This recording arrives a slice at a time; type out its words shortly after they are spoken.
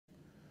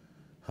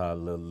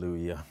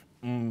Hallelujah.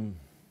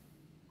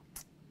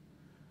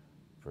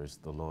 Praise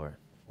the Lord.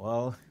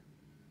 Well,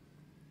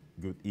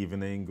 good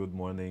evening, good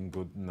morning,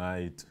 good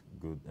night,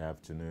 good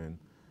afternoon,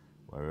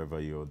 wherever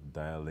you're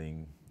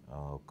dialing,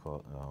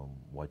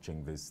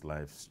 watching this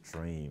live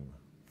stream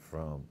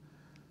from.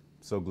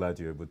 So glad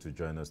you're able to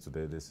join us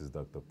today. This is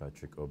Dr.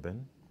 Patrick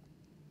Oben.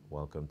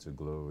 Welcome to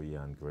Glory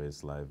and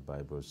Grace Live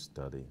Bible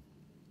Study.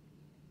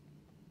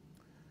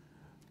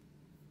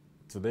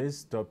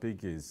 Today's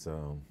topic is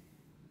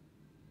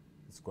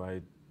it's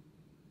quite,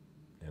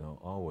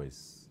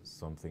 always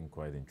something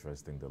quite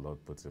interesting the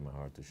Lord puts in my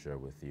heart to share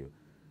with you.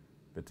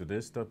 But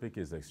today's topic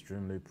is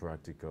extremely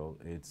practical.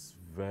 It's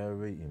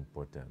very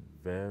important,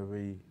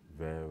 very,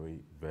 very,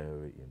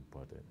 very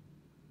important.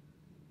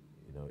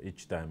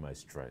 Each time I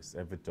stress,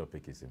 every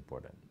topic is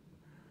important.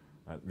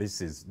 This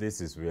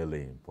is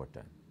really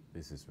important.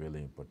 This is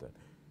really important.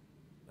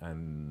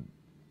 And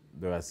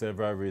there are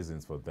several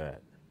reasons for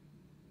that.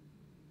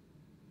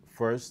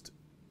 First,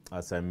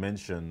 as I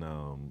mentioned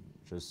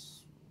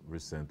just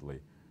recently,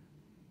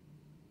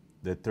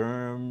 the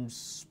terms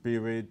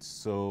spirit,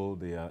 soul,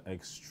 they are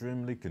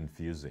extremely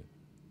confusing.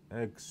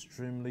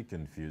 Extremely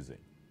confusing.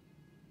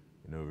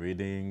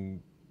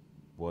 Reading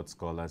what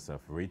scholars have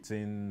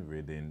written,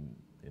 reading,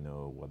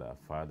 what our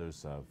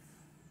fathers have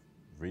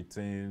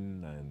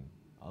written, and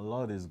a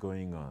lot is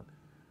going on.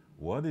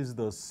 What is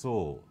the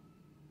soul?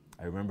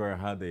 I remember I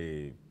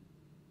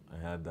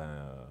had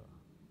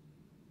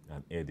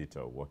an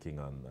editor working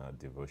on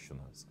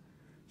devotionals.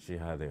 She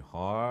had a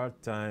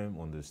hard time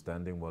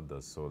understanding what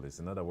the soul is.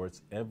 In other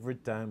words, every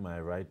time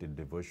I write a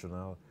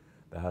devotional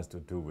that has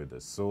to do with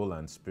the soul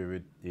and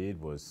spirit, it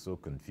was so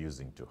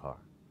confusing to her.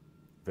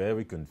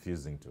 Very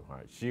confusing to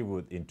her. She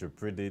would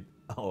interpret it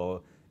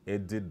or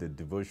edit the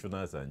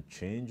devotionals and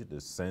change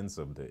the sense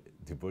of the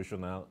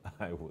devotional.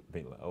 I would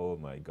be like, oh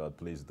my God,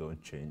 please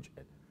don't change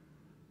it.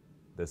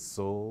 The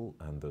soul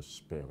and the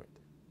spirit.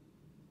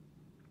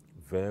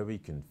 Very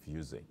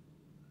confusing.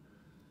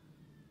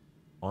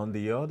 On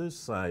the other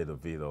side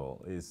of it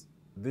all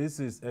this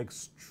is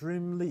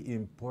extremely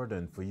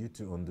important for you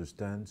to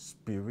understand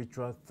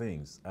spiritual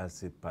things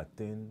as they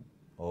pertain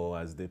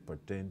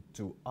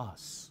to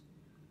us.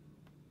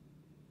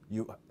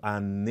 Our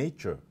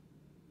nature,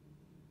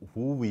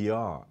 who we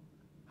are,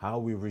 how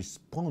we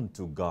respond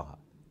to God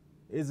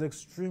is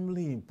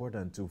extremely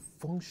important to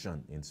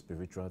function in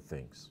spiritual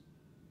things.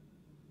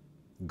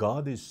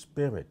 God is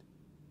spirit,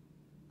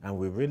 and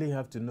we really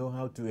have to know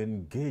how to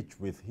engage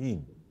with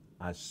Him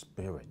as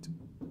spirit.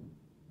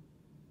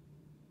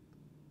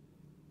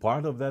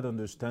 Part of that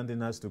understanding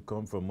has to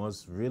come from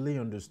us really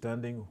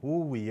understanding who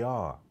we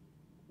are.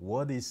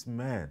 What is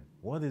man?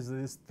 What is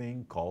this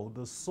thing called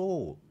the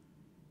soul?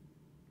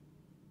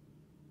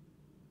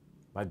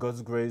 By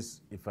God's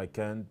grace, if I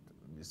can,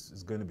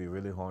 it's going to be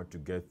really hard to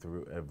get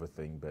through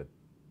everything, but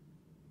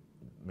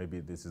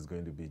maybe this is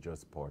going to be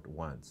just part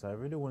one. So I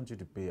really want you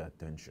to pay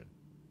attention.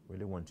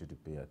 Really want you to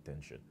pay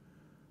attention.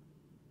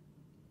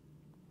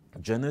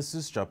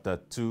 Genesis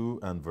chapter 2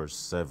 and verse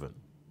 7.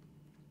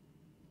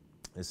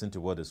 Listen to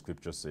what the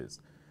scripture says.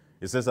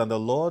 It says, "And the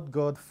Lord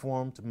God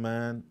formed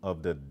man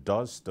of the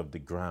dust of the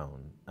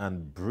ground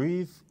and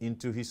breathed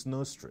into his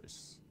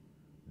nostrils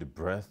the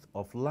breath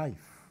of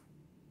life.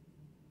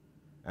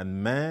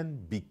 And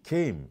man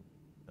became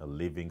a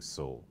living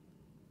soul."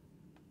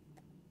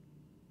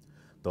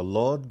 The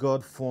Lord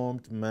God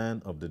formed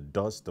man of the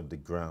dust of the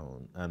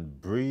ground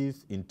and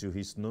breathed into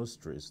his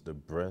nostrils the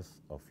breath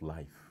of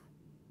life.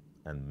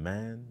 And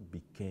man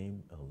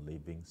became a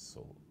living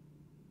soul.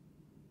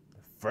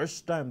 The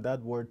first time that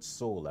word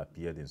soul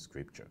appeared in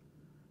Scripture,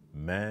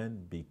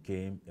 man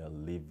became a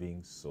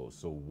living soul.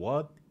 So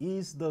what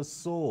is the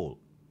soul?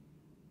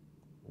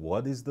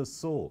 What is the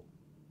soul?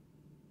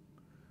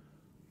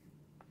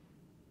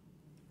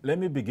 Let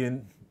me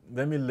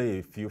lay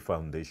a few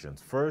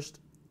foundations. First,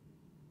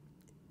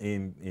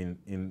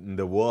 in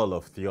the world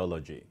of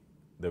theology,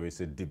 there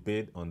is a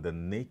debate on the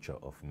nature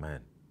of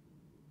man.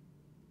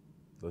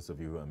 Those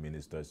of you who are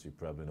ministers, you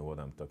probably know what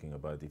I'm talking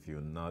about. If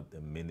you're not a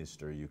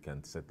minister, you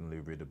can certainly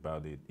read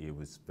about it. It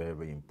was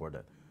very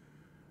important.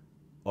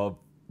 Of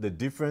the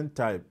different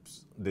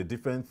types, the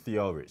different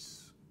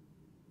theories,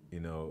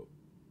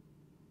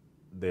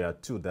 there are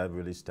two that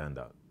really stand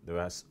out.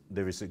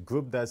 There is a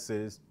group that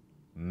says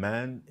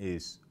man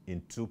is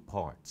in two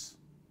parts.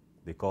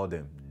 They call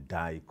them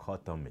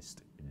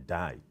dichotomists.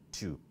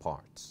 Two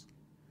parts.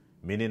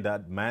 Meaning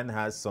that man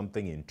has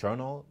something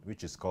internal,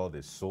 which is called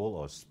the soul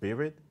or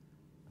spirit,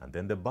 and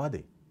then the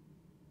body.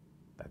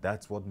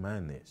 That's what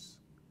man is.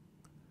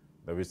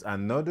 There is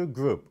another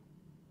group,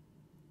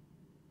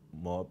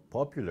 more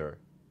popular,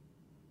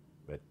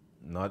 but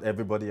not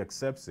everybody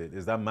accepts it,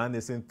 is that man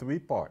is in three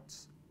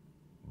parts: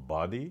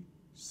 body,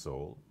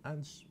 soul,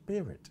 and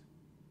spirit.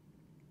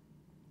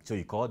 So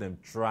you call them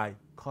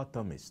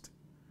trichotomists.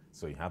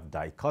 So you have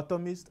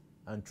dichotomists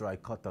and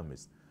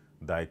trichotomists.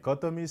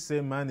 Dichotomists say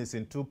man is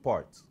in two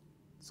parts: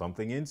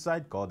 something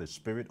inside called the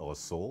spirit or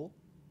soul,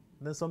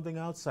 and then something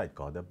outside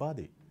called the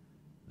body.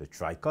 The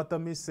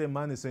trichotomists say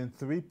man is in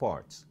three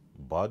parts: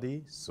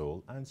 body,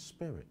 soul, and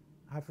spirit.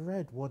 I've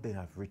read what they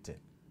have written.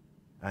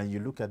 And you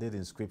look at it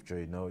in scripture,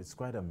 you know, it's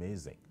quite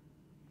amazing.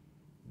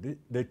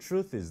 The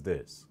truth is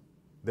this.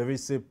 There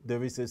is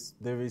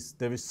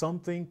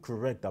something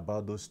correct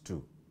about those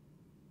two.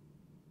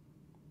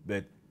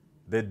 But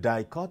the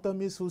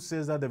dichotomist who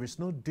says that there is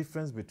no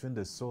difference between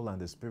the soul and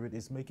the spirit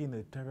is making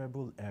a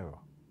terrible error.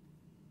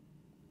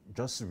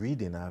 Just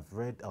reading, I've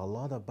read a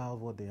lot about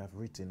what they have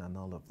written and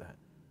all of that.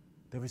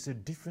 There is a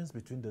difference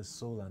between the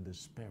soul and the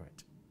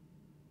spirit.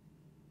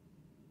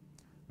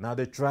 Now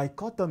the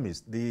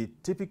trichotomist, the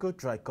typical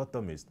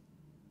trichotomist,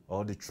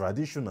 or the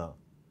traditional,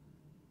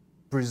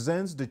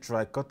 presents the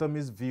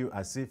trichotomist view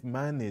as if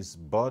man is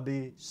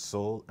body,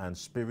 soul, and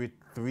spirit,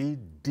 three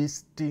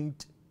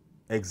distinct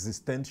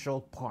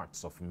existential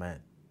parts of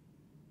man.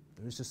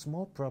 There is a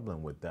small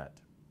problem with that.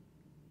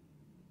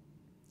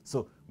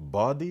 So,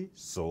 body,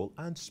 soul,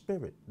 and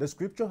spirit. The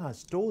scripture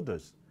has told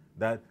us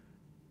that,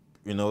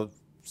 the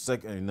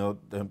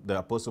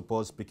Apostle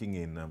Paul speaking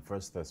in 1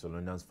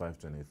 Thessalonians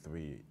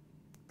 5:23,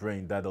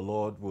 praying that the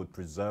Lord would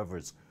preserve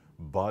his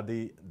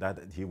body, that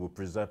he will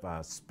preserve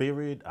our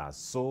spirit, our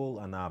soul,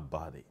 and our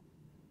body.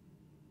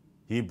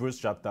 Hebrews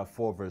chapter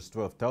 4 verse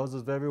 12 tells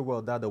us very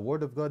well that the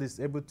Word of God is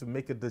able to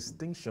make a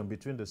distinction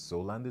between the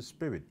soul and the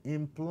spirit,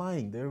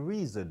 implying there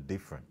is a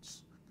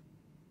difference.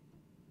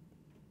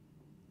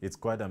 It's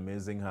quite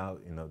amazing how,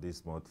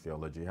 this more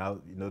theology,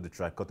 how, the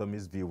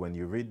trichotomist view, when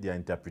you read their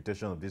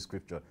interpretation of this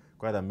scripture,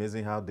 quite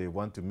amazing how they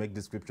want to make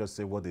the scripture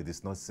say what it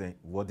is not saying,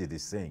 what it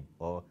is saying,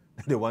 or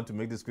they want to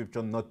make the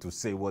scripture not to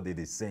say what it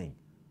is saying.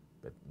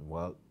 But,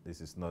 well,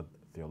 this is not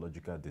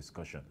theological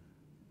discussion.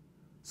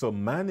 So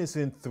man is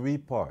in three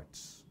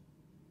parts.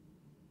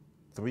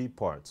 Three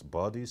parts,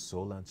 body,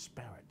 soul, and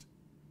spirit.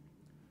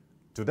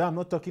 Today I'm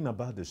not talking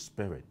about the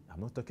spirit.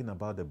 I'm not talking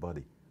about the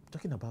body. I'm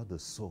talking about the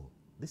soul.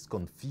 This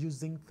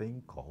confusing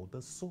thing called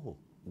the soul.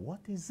 What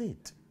is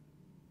it?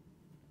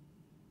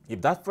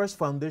 If that first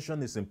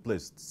foundation is in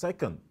place,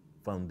 second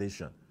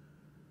foundation,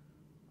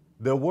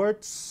 the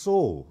word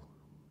soul,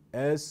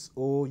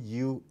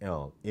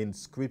 S-O-U-L, in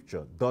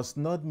scripture does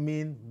not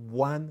mean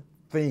one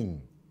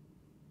thing.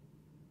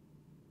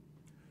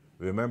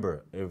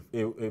 Remember,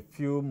 a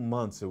few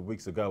months or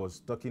weeks ago, I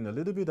was talking a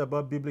little bit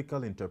about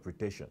biblical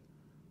interpretation.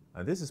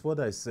 And this is what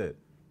I said.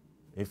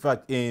 In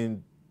fact,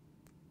 in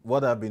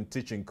what I've been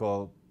teaching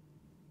called,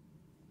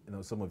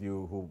 some of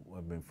you who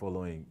have been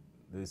following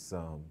this,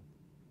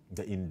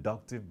 the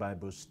inductive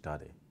Bible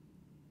study,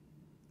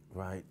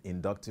 right?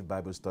 Inductive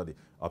Bible study,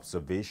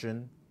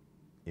 observation,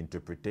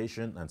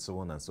 interpretation, and so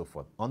on and so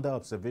forth. Under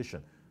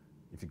observation,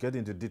 if you get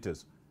into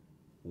details,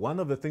 one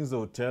of the things they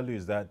will tell you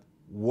is that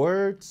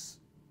words,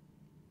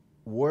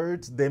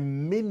 the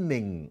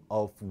meaning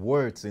of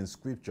words in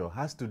scripture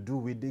has to do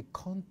with the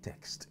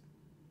context.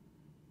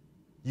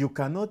 You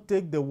cannot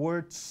take the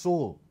word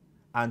soul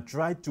and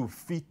try to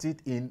fit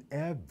it in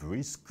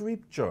every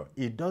scripture.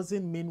 It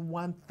doesn't mean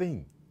one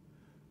thing.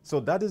 So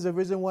that is the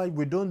reason why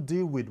we don't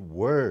deal with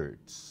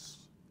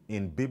words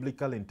in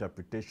biblical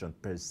interpretation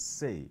per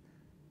se.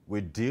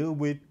 We deal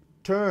with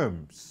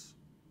terms.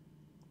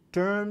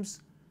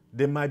 Terms,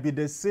 they might be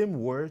the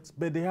same words,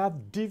 but they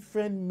have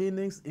different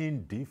meanings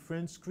in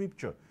different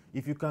scripture.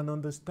 If you can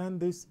understand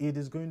this, it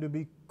is going to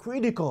be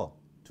critical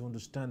to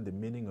understand the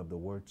meaning of the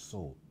word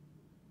soul.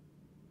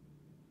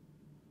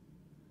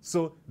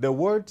 So the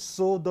word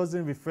soul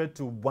doesn't refer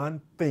to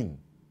one thing.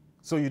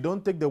 So you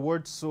don't take the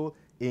word soul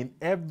in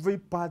every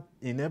part,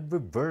 in every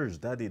verse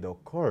that it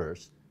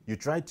occurs, you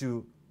try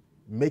to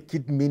make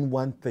it mean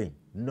one thing.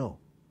 No,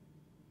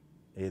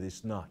 it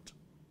is not.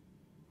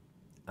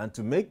 And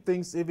to make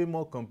things even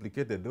more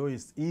complicated, though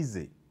it's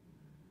easy,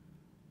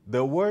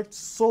 the word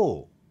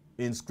soul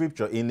in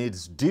scripture, in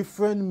its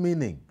different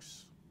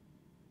meanings,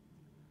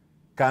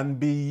 can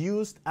be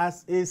used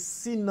as a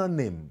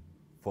synonym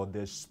for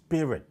the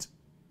spirit.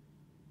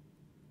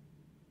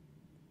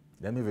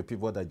 Let me repeat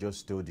what I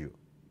just told you.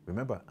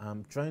 Remember,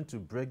 I'm trying to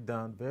break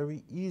down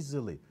very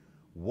easily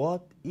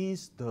what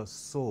is the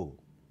soul.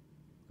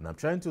 And I'm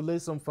trying to lay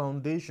some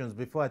foundations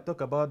before I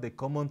talk about the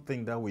common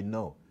thing that we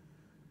know.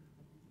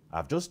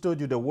 I've just told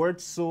you the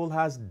word soul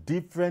has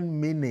different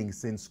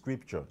meanings in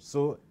scripture.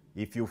 So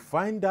if you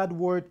find that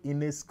word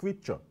in a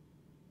scripture,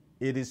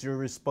 it is your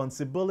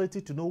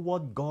responsibility to know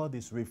what God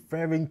is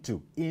referring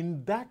to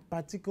in that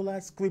particular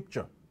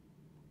scripture.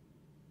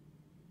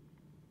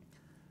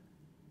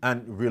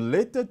 And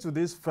related to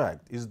this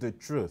fact is the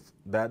truth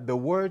that the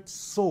word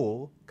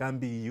soul can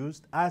be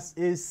used as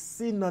a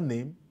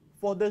synonym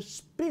for the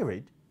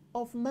spirit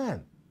of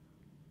man.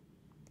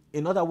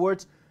 In other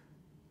words,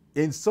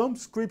 in some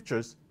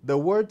scriptures, the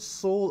word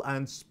soul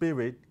and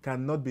spirit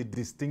cannot be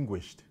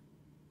distinguished.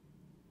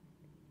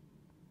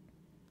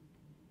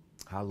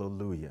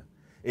 Hallelujah.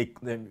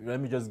 Let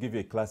me just give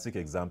you a classic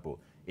example.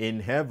 In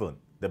heaven,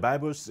 the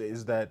Bible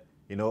says that,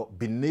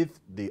 beneath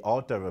the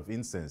altar of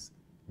incense,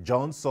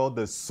 John saw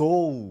the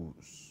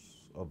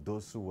souls of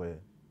those who were,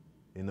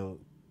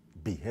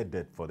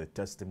 beheaded for the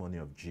testimony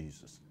of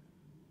Jesus.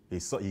 He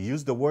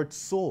used the word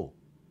soul.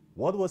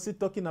 What was he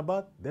talking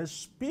about? The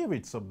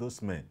spirits of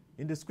those men.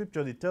 In the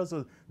scripture, it tells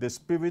us the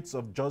spirits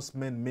of just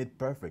men made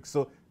perfect.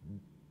 So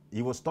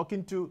he was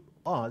talking to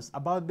us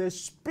about the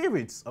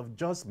spirits of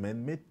just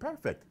men made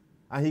perfect.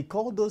 And he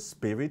called those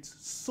spirits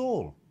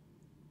soul.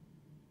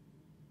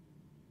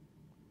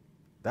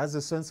 That's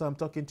the sense I'm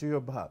talking to you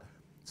about.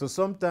 So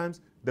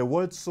sometimes the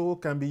word soul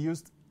can be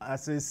used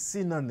as a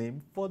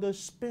synonym for the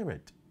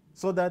spirit,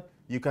 so that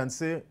you can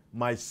say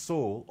my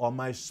soul or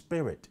my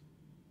spirit.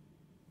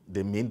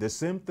 They mean the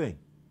same thing.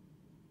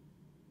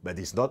 But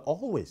it's not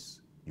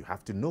always. You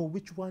have to know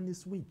which one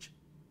is which.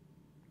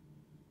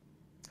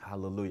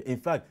 Hallelujah. In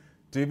fact,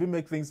 to even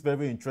make things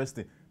very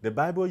interesting, the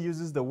Bible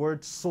uses the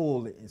word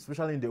soul,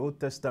 especially in the Old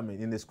Testament,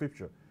 in the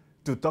scripture,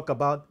 to talk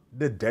about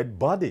the dead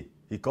body.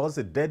 He calls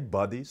the dead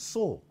body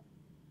soul.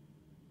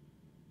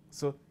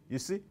 So, you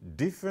see,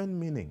 different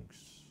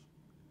meanings.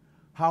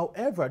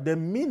 However, the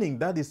meaning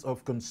that is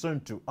of concern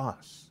to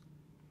us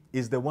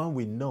is the one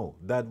we know,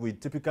 that we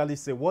typically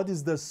say, what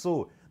is the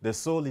soul? The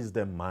soul is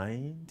the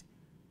mind,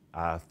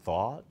 our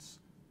thoughts,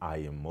 our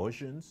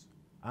emotions,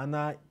 and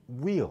our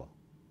will.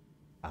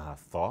 Our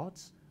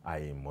thoughts, our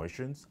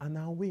emotions, and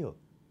our will.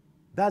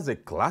 That's a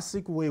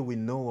classic way we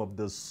know of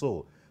the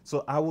soul.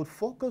 So I would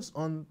focus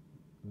on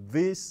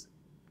this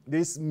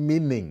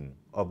meaning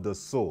of the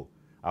soul.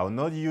 I will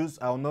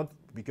not,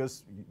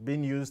 because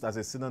being used as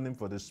a synonym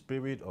for the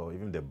spirit or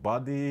even the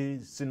body,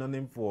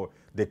 synonym for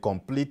the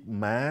complete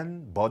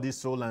man, body,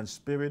 soul, and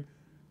spirit,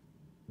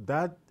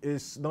 that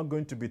is not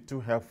going to be too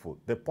helpful.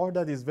 The part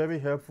that is very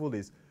helpful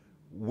is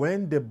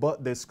when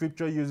the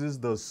scripture uses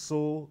the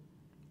soul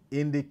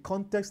in the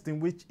context in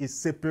which it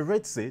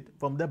separates it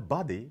from the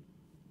body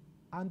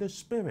and the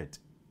spirit.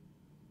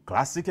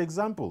 Classic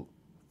example,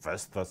 1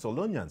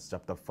 Thessalonians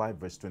chapter 5,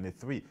 verse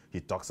 23. He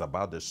talks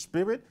about the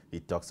spirit, he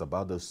talks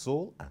about the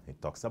soul, and he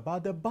talks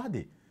about the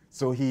body.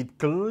 So he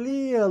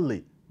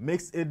clearly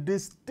makes a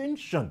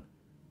distinction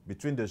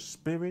between the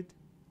spirit,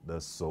 the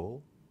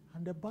soul,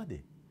 and the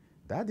body.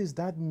 That is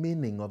that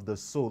meaning of the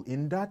soul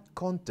in that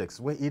context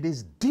where it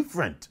is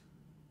different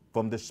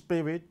from the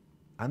spirit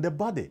and the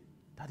body.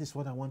 That is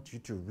what I want you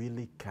to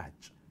really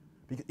catch,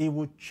 because it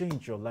will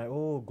change your life.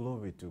 Oh,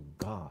 glory to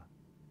God.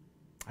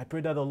 I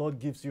pray that the Lord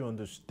gives you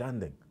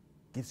understanding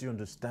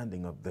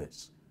of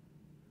this.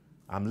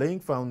 I'm laying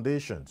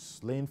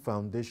foundations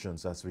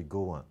as we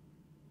go on.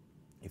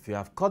 If you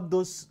have caught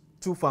those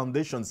two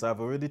foundations I've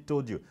already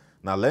told you,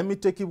 now let me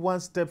take it one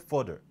step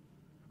further.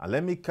 And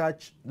let me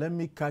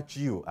catch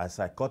you as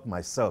I caught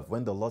myself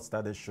when the Lord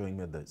started showing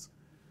me this.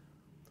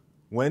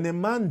 When a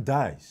man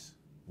dies,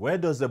 where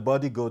does the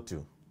body go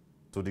to?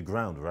 To the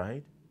ground,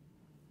 right?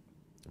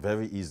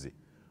 Very easy.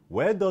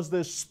 Where does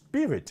the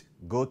spirit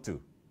go to?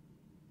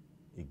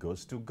 It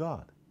goes to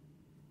God.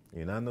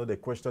 You now know the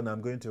question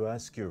I'm going to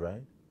ask you,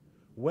 right?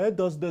 Where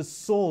does the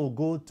soul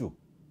go to?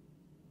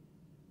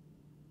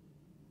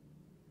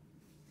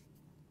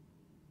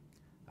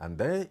 And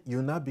there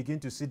you now begin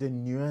to see the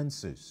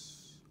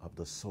nuances of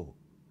the soul.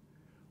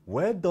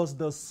 Where does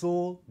the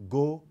soul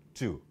go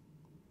to?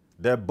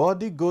 The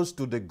body goes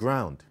to the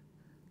ground.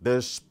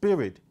 The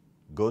spirit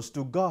goes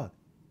to God.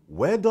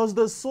 Where does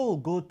the soul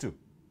go to?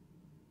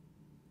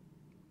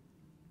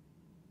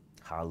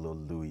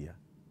 Hallelujah.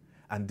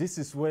 And this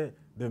is where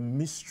the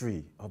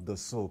mystery of the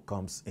soul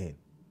comes in.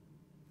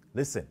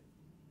 Listen.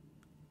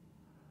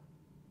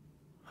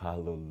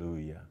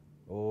 Hallelujah.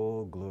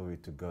 Oh, glory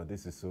to God.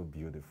 This is so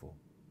beautiful.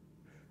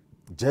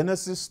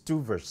 Genesis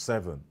 2 verse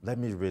 7. Let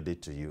me read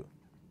it to you.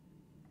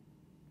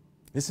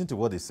 Listen to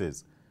what it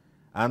says.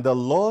 And the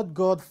Lord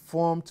God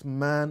formed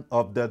man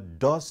of the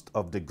dust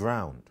of the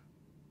ground.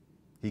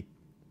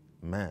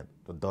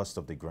 The dust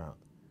of the ground.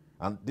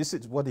 And this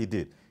is what he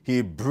did.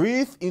 He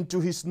breathed into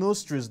his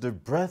nostrils the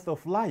breath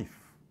of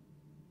life.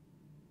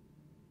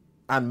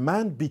 And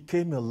man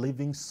became a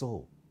living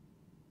soul.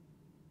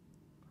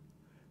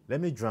 Let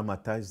me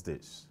dramatize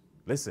this.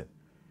 Listen.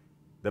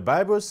 The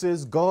Bible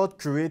says God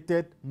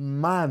created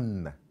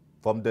man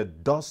from the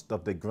dust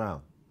of the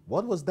ground.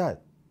 What was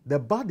that? The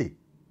body.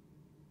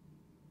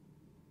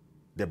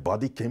 The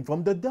body came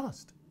from the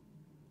dust.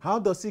 How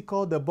does he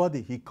call the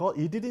body? He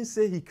didn't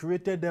say he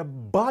created the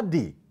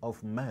body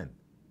of man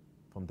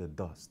from the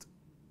dust.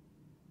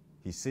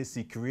 He says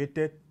he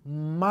created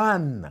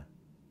man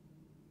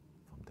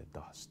from the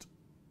dust.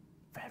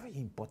 Very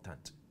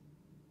important.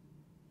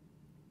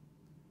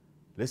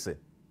 Listen,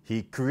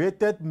 he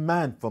created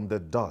man from the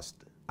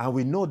dust, and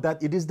we know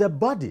that it is the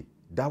body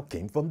that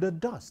came from the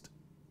dust.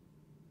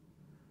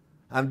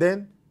 And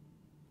then,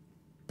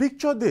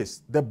 picture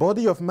this. The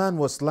body of man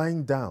was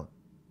lying down.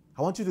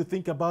 I want you to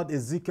think about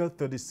Ezekiel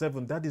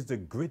 37. That is the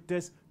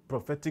greatest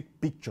prophetic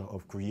picture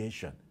of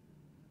creation.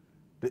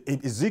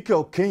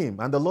 Ezekiel came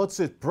and the Lord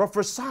said,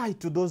 prophesy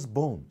to those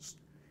bones.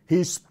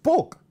 He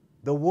spoke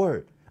the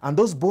word and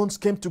those bones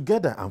came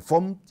together and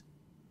formed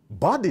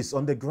bodies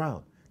on the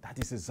ground. That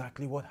is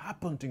exactly what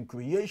happened in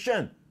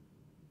creation.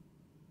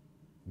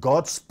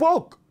 God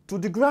spoke to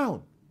the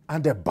ground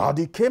and the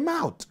body came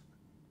out.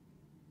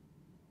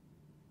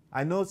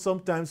 I know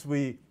sometimes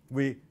we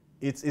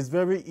it's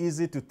very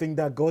easy to think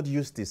that God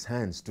used his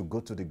hands to go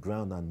to the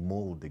ground and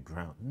mold the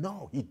ground.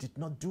 No, he did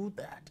not do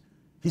that.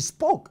 He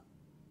spoke.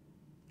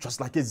 Just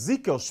like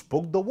Ezekiel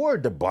spoke the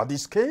word, the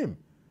bodies came.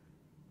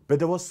 But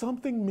there was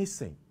something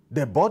missing.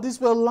 The bodies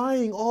were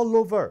lying all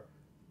over.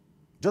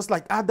 Just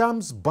like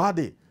Adam's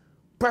body,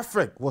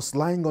 perfect, was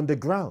lying on the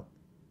ground.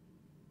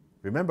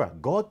 Remember,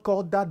 God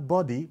called that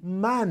body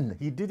man.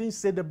 He didn't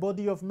say the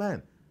body of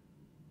man.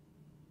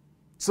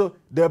 So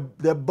the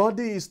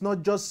body is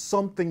not just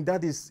something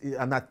that is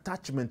an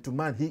attachment to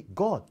man.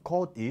 God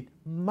called it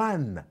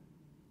man.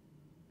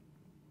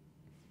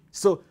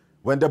 So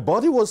when the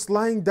body was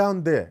lying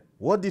down there,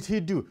 what did he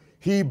do?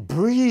 He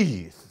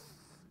breathed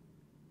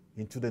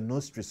into the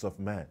nostrils of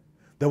man.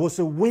 There was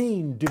a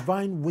wind,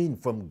 divine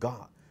wind from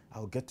God.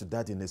 I'll get to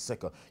that in a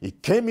second.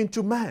 It came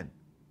into man.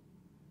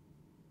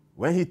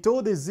 When he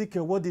told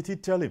Ezekiel, what did he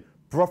tell him?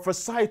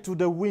 Prophesy to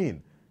the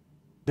wind.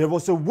 There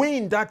was a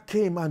wind that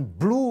came and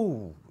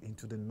blew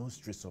into the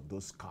nostrils of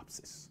those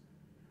corpses.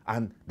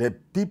 And the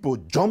people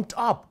jumped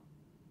up.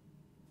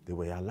 They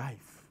were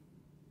alive.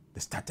 They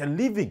started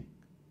living.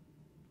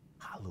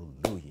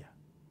 Hallelujah.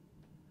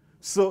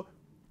 So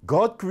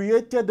God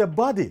created the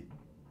body.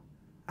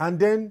 And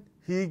then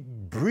he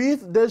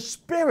breathed the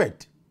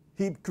spirit.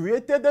 He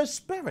created the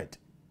spirit.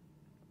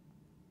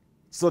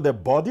 So the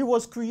body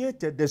was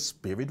created, the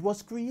spirit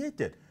was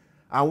created.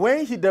 And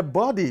when the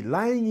body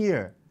lying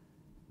here,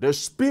 the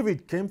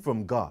spirit came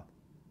from God.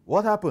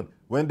 What happened?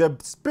 When the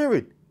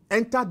spirit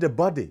entered the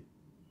body,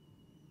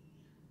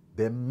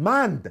 the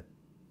man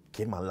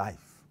came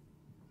alive.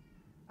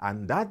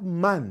 And that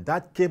man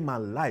that came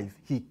alive,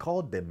 he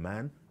called the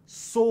man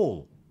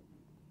soul.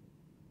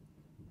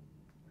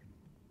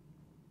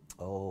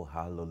 Oh,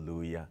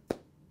 hallelujah.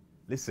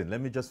 Listen,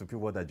 let me just repeat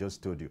what I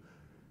just told you.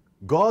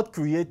 God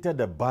created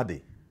the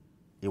body.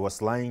 It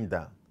was lying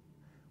down.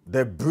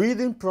 The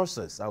breathing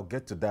process, I'll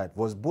get to that,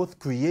 was both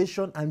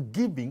creation and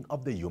giving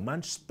of the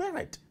human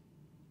spirit.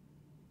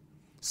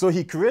 So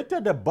he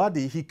created the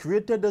body, he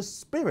created the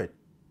spirit.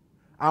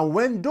 And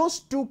when those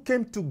two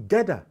came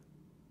together,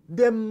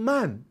 the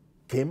man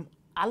came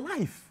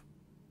alive.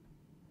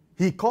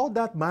 He called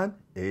that man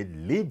a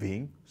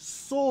living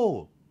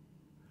soul.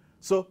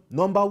 So,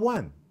 number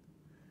one,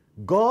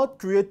 God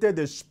created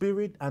the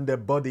spirit and the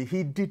body.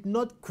 He did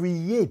not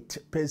create,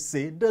 per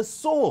se, the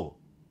soul.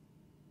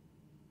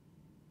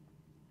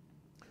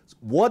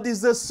 What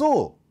is the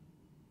soul?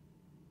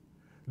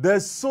 The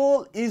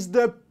soul is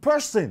the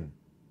person,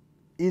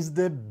 is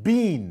the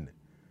being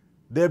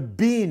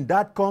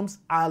that comes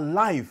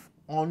alive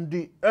on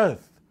the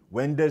earth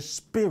when the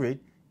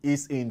spirit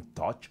is in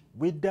touch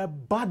with the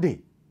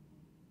body.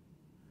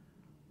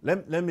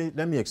 Let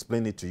me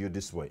explain it to you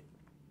this way.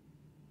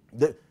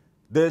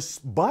 This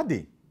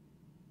body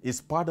is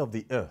part of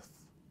the earth.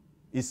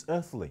 It's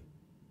earthly,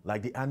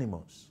 like the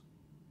animals.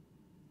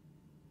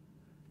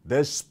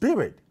 The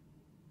spirit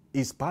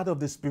is part of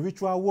the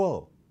spiritual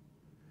world.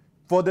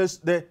 For the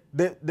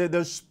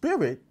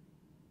spirit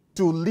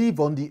to live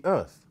on the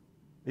earth,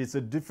 it's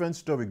a different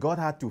story. God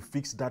had to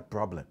fix that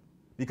problem.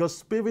 Because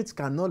spirits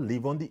cannot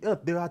live on the earth.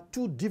 There are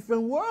two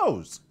different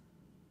worlds.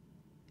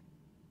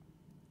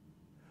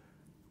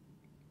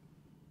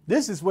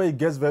 This is where it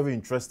gets very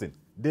interesting.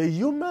 The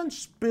human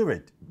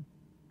spirit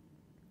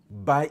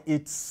by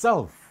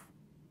itself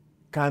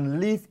can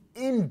live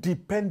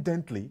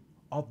independently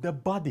of the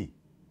body.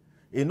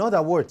 In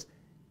other words,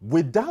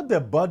 without the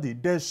body,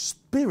 the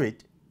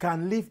spirit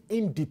can live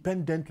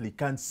independently,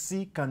 can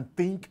see, can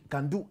think,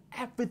 can do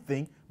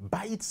everything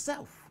by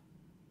itself.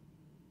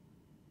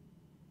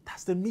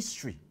 That's the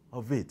mystery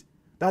of it.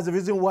 That's the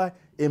reason why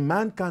a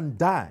man can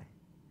die.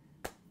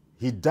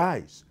 He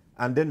dies.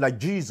 And then like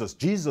Jesus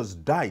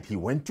died. He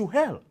went to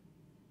hell.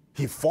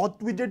 He fought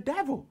with the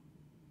devil.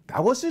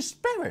 That was his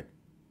spirit.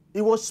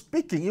 He was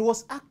speaking. He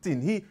was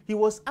acting. He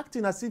was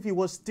acting as if he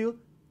was still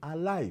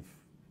alive.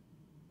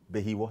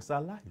 But he was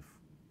alive.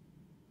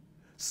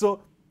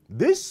 So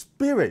this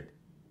spirit,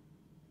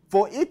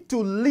 for it to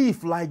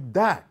live like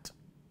that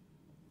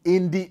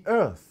in the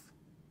earth,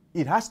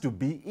 it has to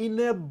be in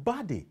a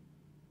body.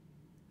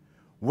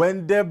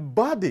 When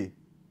the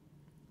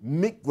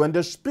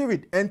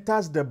spirit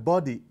enters the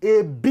body,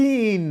 a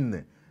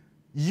being,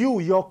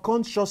 your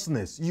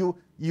consciousness,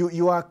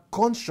 you are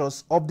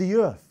conscious of the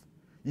earth.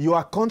 You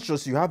are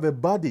conscious, you have a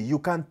body, you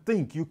can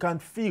think, you can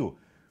feel.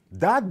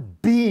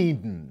 That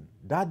being,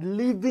 that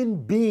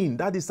living being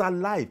that is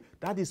alive,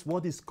 that is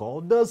what is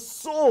called the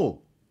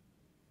soul.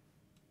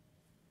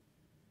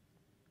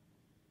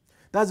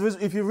 That's the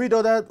reason, if you read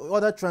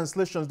other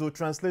translations, they'll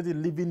translate it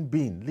living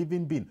being,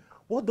 living being.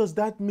 What does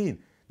that mean?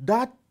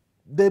 That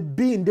the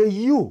being, the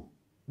you,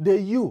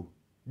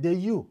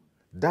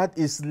 that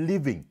is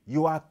living.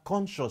 You are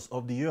conscious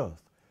of the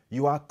earth.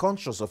 You are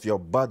conscious of your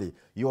body.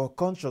 You are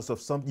conscious of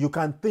something. You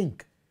can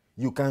think.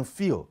 You can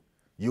feel.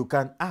 You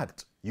can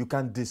act. You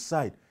can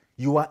decide.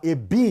 You are a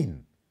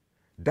being.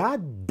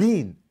 That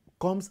being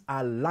comes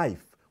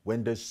alive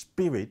when the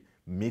spirit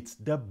meets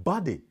the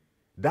body.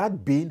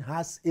 That being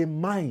has a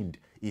mind.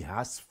 It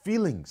has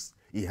feelings.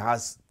 It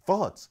has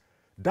thoughts.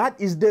 That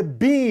is the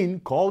being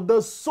called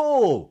the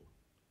soul.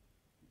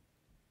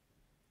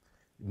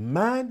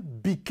 Man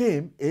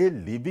became a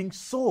living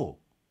soul.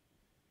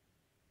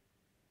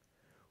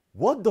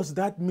 What does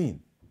that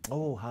mean?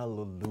 Oh,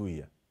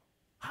 hallelujah.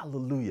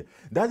 Hallelujah.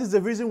 That is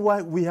the reason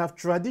why we have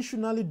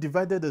traditionally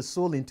divided the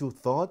soul into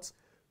thoughts,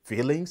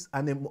 feelings,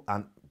 and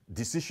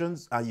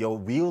decisions, and your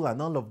will,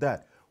 and all of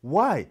that.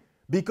 Why?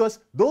 Because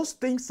those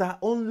things are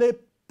only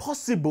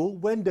possible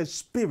when the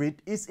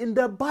spirit is in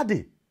the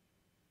body.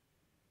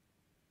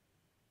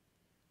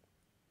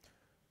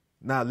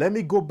 Now, let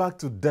me go back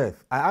to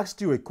death. I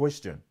asked you a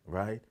question,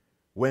 right?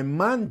 When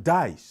man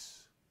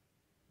dies,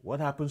 what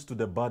happens to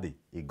the body?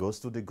 It goes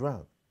to the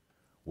ground.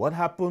 What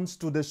happens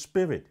to the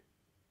spirit?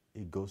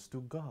 It goes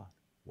to God.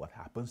 What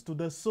happens to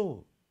the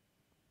soul?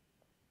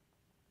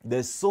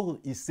 The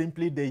soul is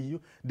simply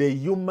the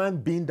human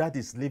being that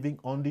is living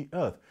on the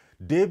earth.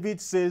 David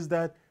says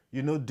that,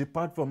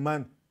 depart from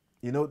man.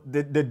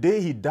 The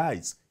day he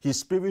dies, his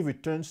spirit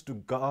returns to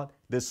God,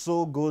 the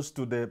soul goes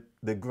to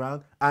the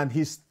ground, and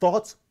his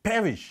thoughts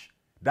perish.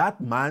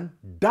 That man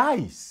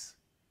dies.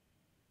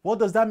 What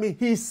does that mean?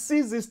 He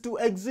ceases to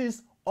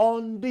exist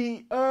on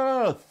the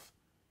earth.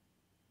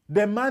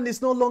 The man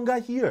is no longer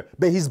here,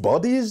 but his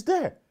body is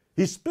there.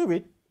 His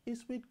spirit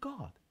is with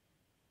God.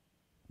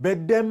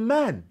 But the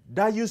man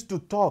that used to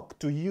talk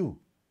to you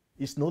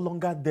is no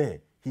longer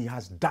there. He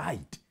has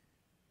died.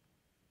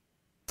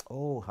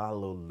 Oh,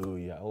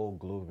 hallelujah. Oh,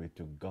 glory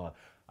to God.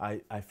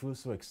 I feel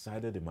so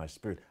excited in my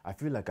spirit. I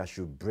feel like I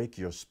should break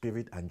your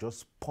spirit and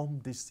just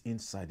pump this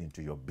insight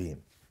into your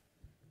being.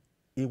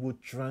 It will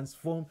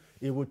transform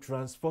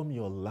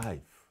your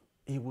life.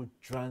 It will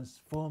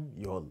transform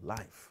your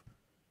life.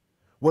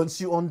 Once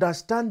you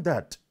understand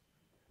that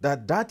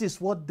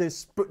is what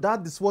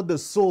the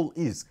soul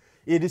is.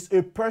 It is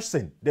a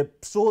person. The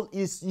soul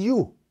is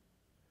you.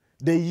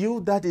 The you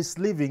that is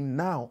living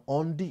now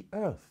on the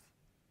earth.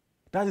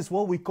 That is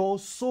what we call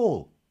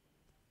soul.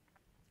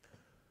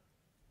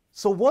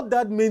 So what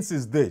that means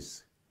is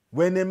this.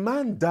 When a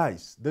man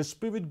dies, the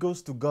spirit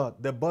goes to God,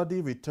 the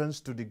body returns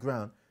to the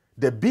ground.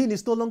 The being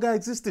is no longer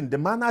existing. The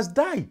man has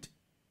died.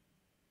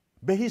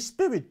 But his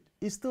spirit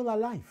is still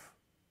alive.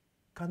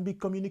 Can be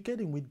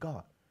communicating with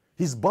God.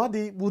 His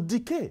body will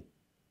decay.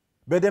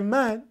 But the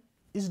man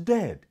is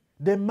dead.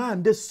 The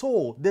man, the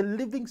soul, the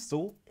living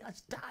soul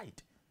has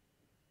died.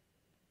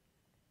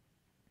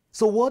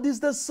 So what is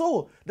the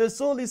soul? The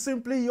soul is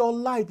simply your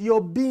life,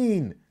 your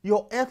being,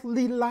 your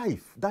earthly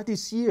life that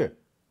is here.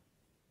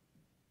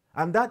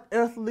 And that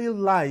earthly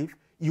life,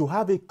 you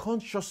have a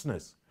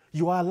consciousness.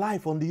 You are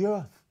alive on the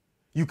earth.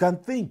 You can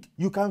think,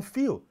 you can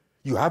feel.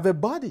 You have a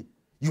body.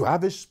 You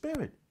have a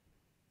spirit.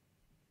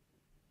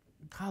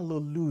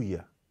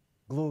 Hallelujah.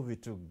 Glory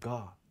to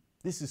God.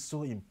 This is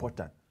so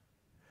important.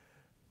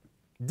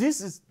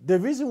 The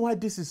reason why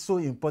this is so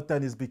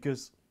important is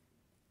because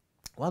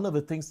one of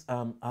the things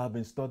I've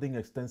been studying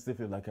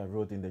extensively, like I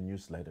wrote in the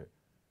newsletter.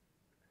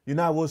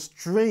 I was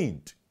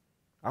trained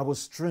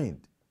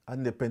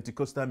in the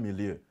Pentecostal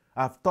milieu.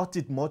 I've taught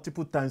it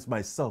multiple times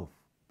myself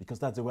because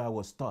that's the way I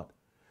was taught.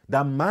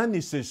 That man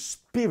is a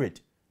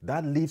spirit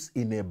that lives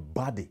in a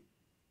body.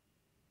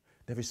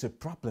 There is a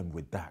problem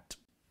with that.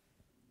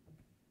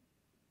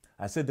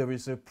 I said there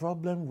is a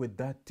problem with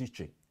that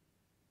teaching.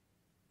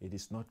 It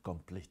is not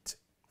complete.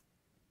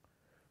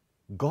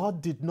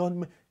 God did not...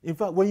 In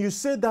fact, when you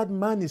say that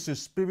man is a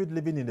spirit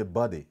living in a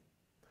body,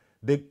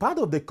 the part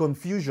of the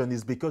confusion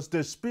is because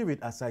the spirit,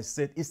 as I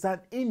said, is an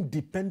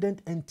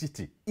independent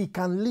entity. It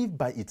can live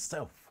by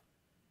itself.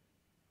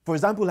 For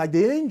example, like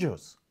the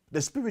angels,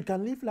 the spirit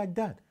can live like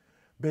that.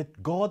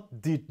 But God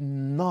did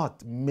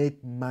not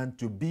make man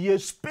to be a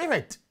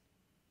spirit.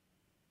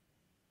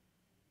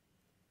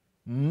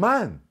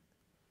 Man,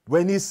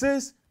 when he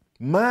says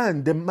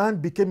man, the man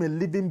became a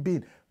living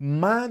being.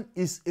 Man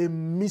is a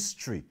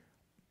mystery.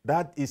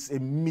 That is a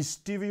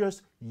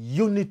mysterious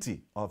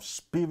unity of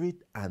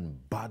spirit and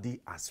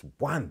body as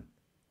one.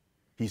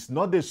 He's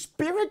not a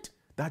spirit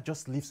that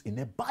just lives in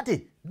a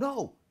body.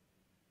 No.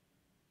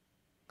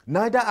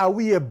 Neither are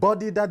we a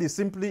body that is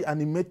simply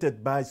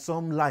animated by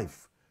some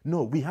life.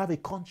 No, we have a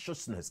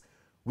consciousness.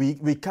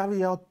 We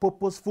carry out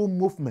purposeful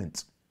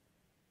movement.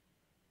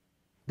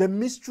 The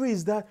mystery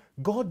is that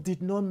God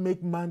did not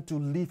make man to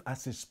live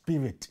as a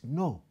spirit.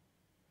 No.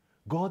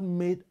 God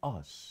made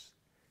us.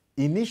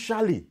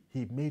 Initially,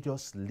 he made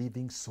us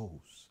living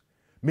souls.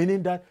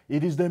 Meaning that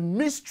it is the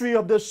mystery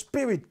of the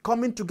spirit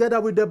coming together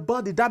with the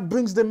body that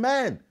brings the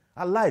man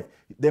alive.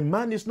 The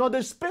man is not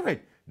a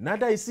spirit.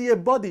 Neither is he a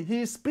body.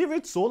 He is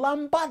spirit, soul,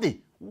 and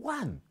body.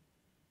 One.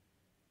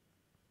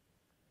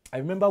 I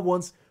remember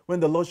once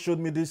when the Lord showed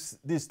me this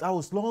that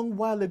was a long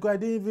while ago.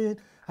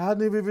 I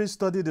hadn't even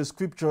studied the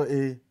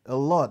scripture a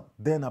lot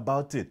then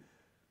about it.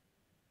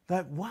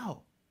 Like,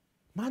 wow,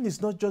 man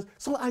is not just...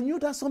 So I knew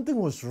that something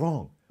was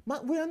wrong.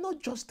 Man, we are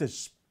not just a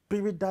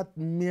spirit that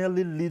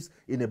merely lives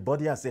in a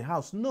body as a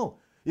house. No.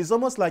 It's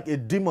almost like a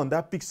demon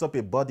that picks up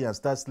a body and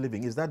starts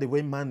living. Is that the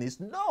way man is?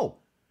 No.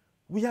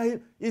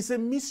 It's a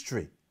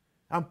mystery.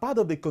 And part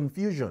of the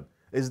confusion.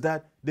 is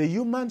that the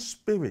human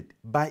spirit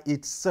by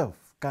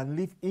itself can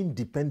live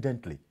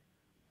independently.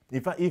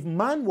 In fact, if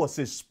man was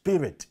a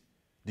spirit,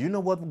 do you know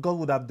what God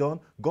would have done?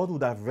 God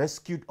would have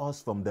rescued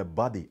us from the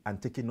body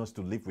and taken us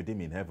to live with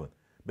him in heaven.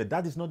 But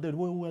that is not the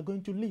way we are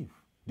going to live.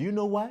 Do you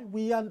know why?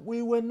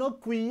 We were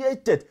not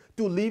created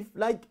to live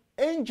like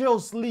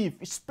angels live,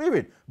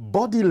 spirit,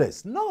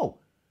 bodiless. No.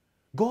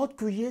 God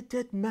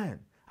created man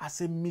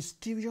as a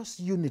mysterious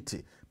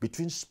unity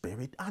between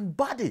spirit and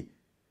body.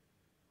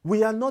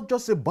 We are not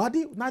just a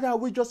body, neither are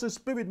we just a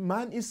spirit.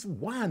 Man is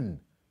one.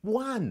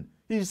 One.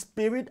 His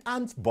spirit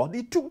and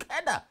body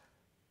together.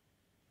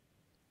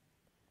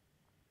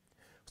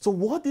 So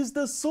what is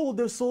the soul?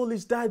 The soul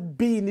is that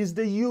being, is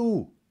the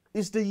you.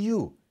 Is the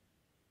you.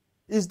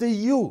 Is the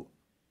you.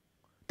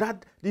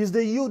 That is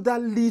the you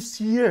that lives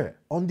here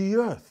on the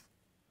earth.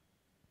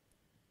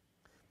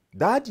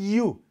 That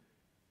you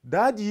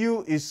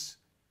is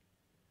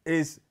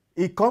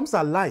it comes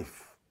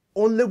alive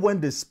only when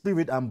the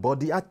spirit and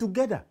body are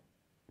together.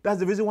 That's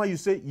the reason why you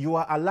say you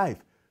are alive.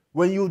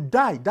 When you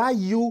die, that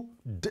you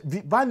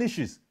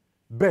vanishes,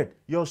 but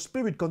your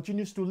spirit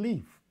continues to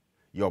live.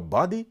 Your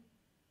body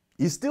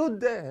is still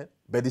there,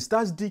 but it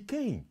starts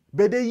decaying.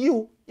 But the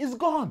you is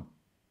gone.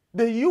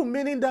 The you,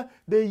 meaning that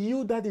the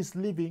you that is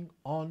living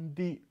on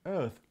the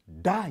earth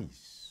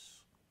dies.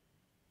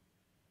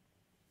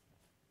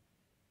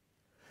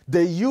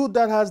 The you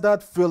that has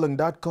that feeling,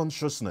 that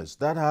consciousness,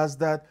 that has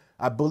that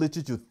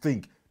ability to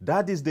think,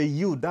 that is the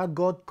you that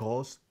God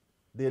calls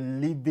the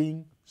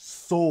living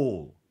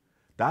soul.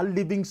 That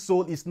living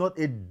soul is not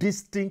a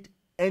distinct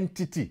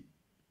entity.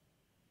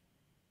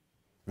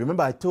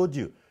 Remember, I told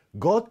you,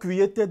 God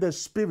created the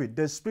spirit.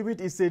 The spirit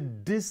is a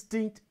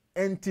distinct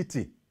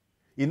entity.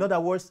 In other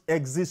words,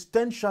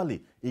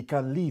 existentially, it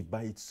can live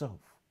by itself.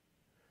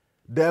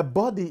 The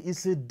body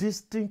is a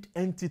distinct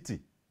entity.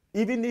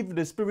 Even if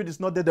the spirit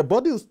is not there, the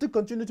body will still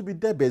continue to be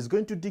there, but it's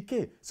going to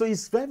decay. So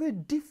it's very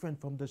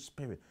different from the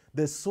spirit.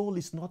 The soul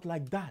is not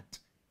like that.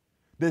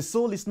 The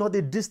soul is not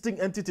a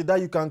distinct entity that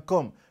you can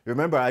come.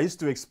 Remember, I used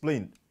to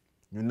explain,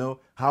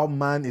 how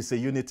man is a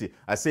unity.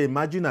 I say,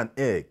 imagine an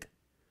egg.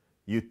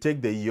 You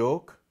take the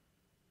yolk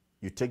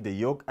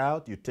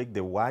out, you take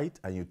the white,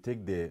 and you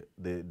take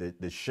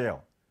the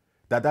shell.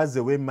 That's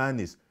the way man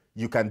is.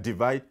 You can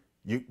divide.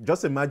 You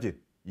just imagine,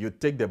 you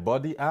take the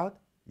body out,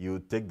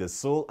 you take the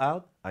soul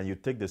out, and you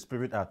take the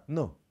spirit out.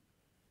 No,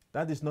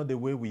 that is not the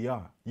way we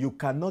are. You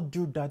cannot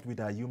do that with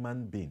our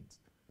human beings.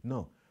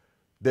 No.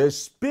 The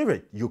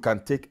spirit you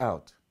can take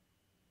out.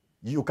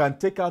 You can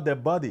take out the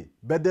body,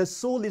 but the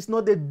soul is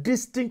not a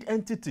distinct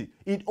entity.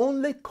 It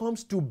only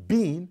comes to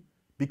being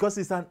because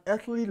it's an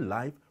earthly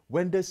life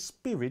when the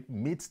spirit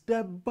meets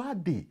the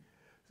body.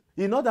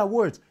 In other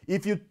words,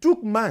 if you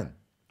took man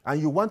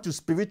and you want to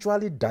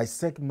spiritually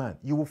dissect man,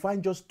 you will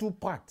find just two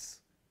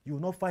parts. You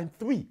will not find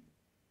three.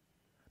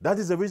 That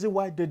is the reason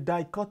why the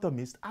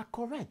dichotomists are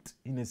correct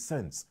in a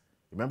sense.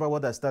 Remember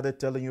what I started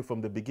telling you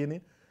from the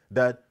beginning?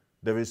 That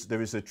there is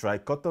a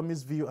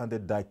trichotomist view and a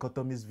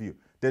dichotomist view.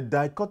 The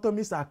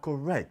dichotomists are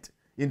correct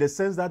in the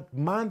sense that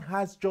man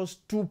has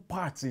just two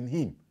parts in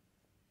him,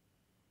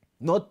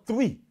 not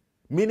three.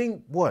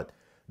 Meaning what?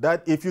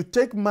 That if you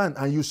take man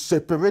and you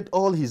separate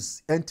all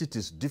his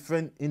entities,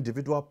 different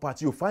individual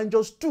parts, you find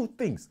just two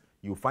things.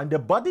 You find the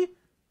body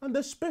and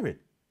the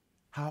spirit.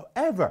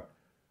 However,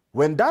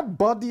 when that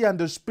body and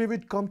the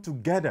spirit come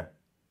together,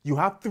 you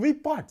have three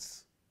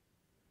parts.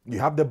 You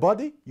have the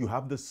body, you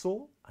have the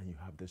soul, and you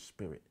have the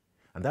spirit.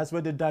 And that's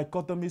where the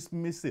dichotomists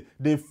miss it.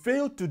 They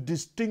fail to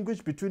distinguish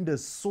between the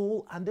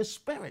soul and the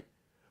spirit.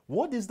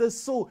 What is the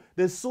soul?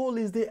 The soul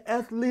is the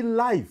earthly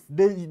life,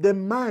 the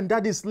man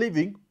that is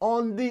living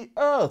on the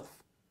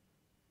earth.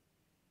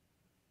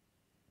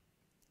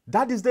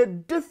 That is the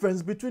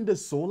difference between the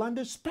soul and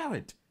the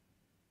spirit.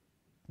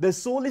 The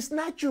soul is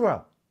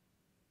natural.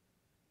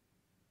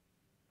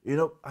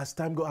 As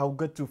time goes, I'll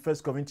get to 1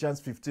 Corinthians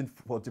 15,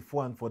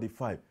 44 and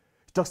 45.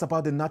 It talks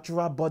about the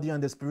natural body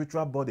and the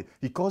spiritual body.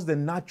 He calls the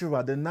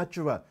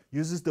natural,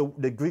 uses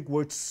the Greek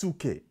word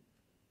suke.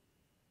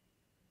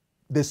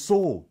 The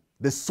soul,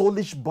 the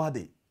soulish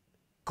body,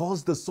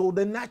 calls the soul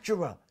the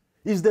natural.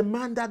 Is the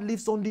man that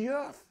lives on the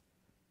earth.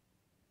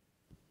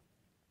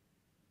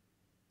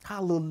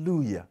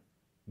 Hallelujah.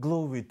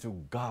 Glory to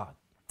God.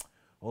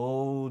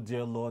 Oh,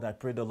 dear Lord, I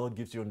pray the Lord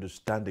gives you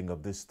understanding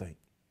of this thing.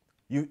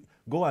 You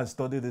go and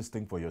study this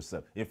thing for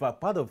yourself. In fact,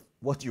 part of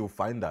what you'll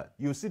find out,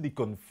 you'll see the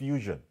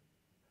confusion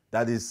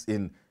that is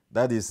in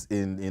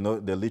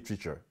the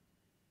literature,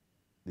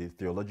 the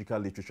theological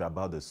literature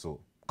about the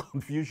soul.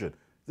 Confusion.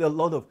 There's a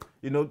lot of,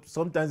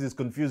 sometimes it's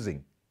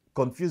confusing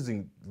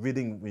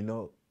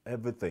reading,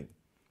 everything.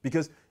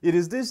 Because it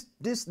is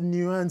these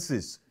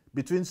nuances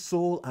between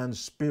soul and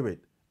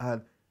spirit,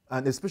 and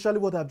especially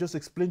what I've just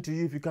explained to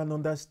you, if you can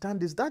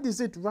understand this, that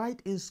is it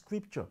right in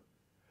Scripture.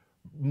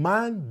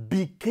 Man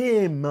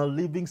became a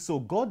living soul.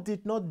 God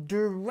did not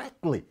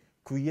directly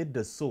create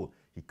the soul.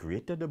 He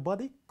created the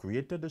body,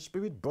 created the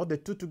spirit, brought the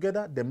two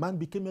together. The man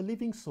became a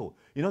living soul.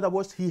 In other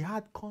words, he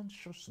had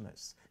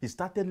consciousness. He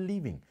started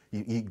living.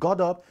 He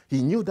got up.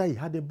 He knew that he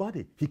had a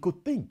body. He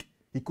could think.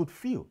 He could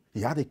feel.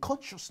 He had a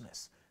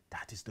consciousness.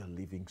 That is the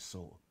living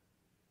soul.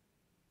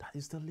 That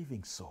is the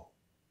living soul.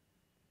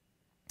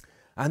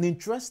 And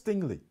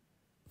interestingly,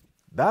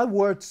 that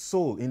word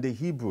soul in the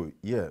Hebrew,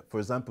 for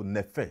example,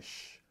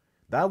 nephesh,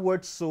 that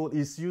word soul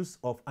is used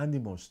of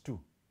animals too.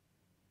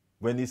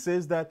 When he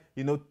says that,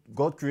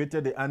 God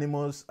created the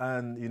animals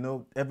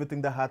and,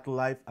 everything that had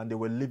life and they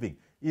were living,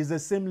 it's the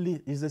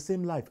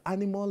same life,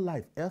 animal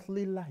life,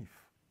 earthly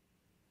life.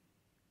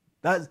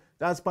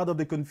 That's part of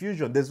the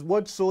confusion. This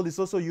word soul is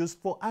also used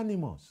for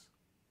animals.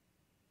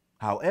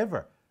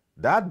 However,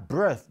 that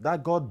breath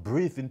that God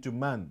breathed into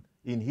man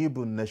in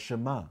Hebrew,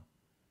 neshama,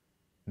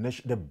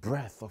 the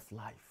breath of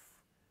life,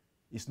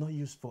 is not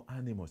used for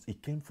animals.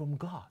 It came from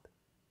God.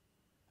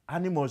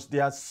 Animals,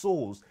 their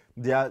souls,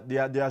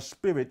 their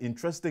spirit,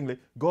 interestingly,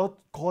 God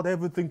called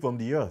everything from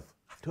the earth.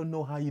 I don't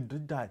know how he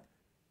did that.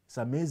 It's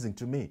amazing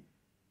to me.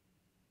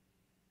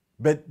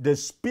 But the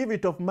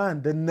spirit of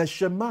man, the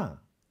neshama,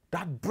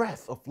 that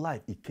breath of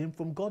life, it came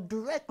from God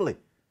directly.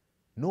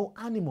 No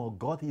animal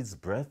got his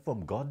breath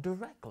from God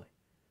directly.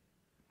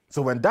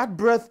 So when that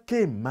breath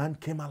came, man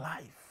came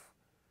alive.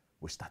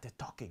 We started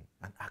talking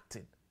and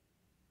acting.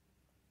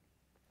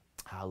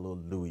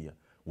 Hallelujah.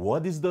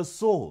 What is the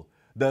soul?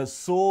 The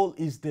soul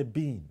is the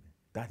being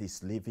that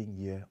is living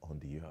here on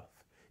the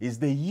earth. It's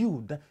the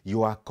you that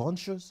you are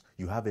conscious,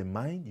 you have a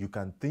mind, you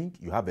can think,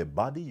 you have a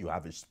body, you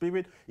have a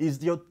spirit.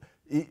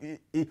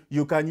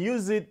 You can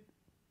use it,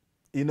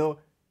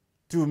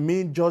 to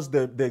mean just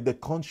the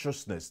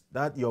consciousness,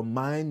 that your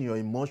mind, your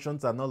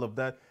emotions and all of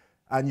that.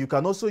 And you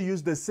can also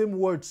use the same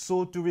word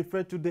soul to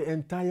refer to the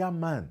entire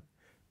man.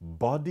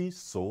 Body,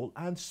 soul,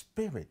 and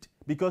spirit.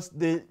 Because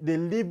the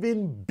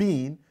living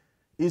being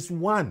is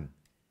one.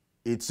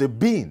 It's a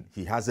being.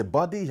 He has a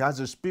body, he has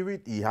a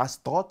spirit, he has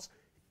thoughts.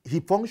 He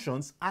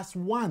functions as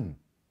one.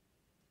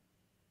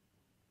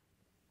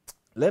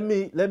 Let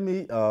me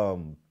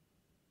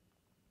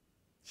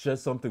share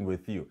something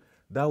with you.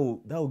 That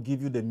will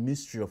give you the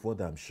mystery of what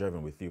I'm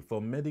sharing with you.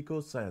 For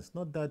medical science,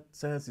 not that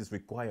science is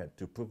required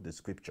to prove the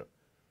scripture.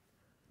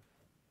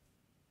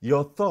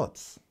 Your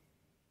thoughts,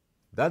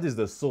 that is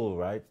the soul,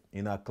 right?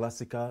 In our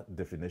classical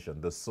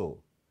definition, the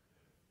soul.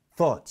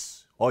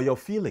 Thoughts or your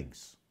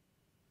feelings.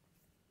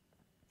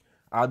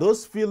 Are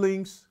those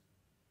feelings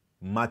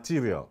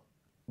material?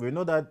 We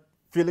know that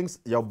feelings,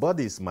 your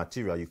body is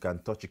material. You can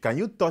touch it. Can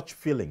you touch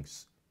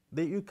feelings?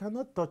 You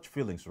cannot touch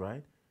feelings,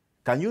 right?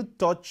 Can you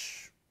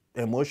touch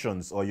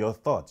emotions or your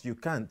thoughts? You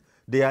can't.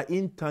 They are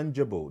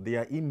intangible. They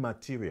are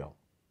immaterial.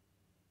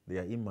 They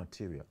are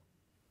immaterial.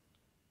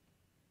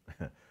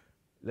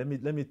 Let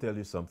me tell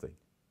you something.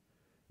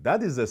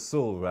 That is a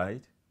soul,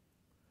 right?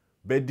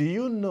 But do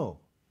you know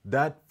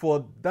that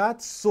for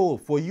that soul,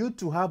 for you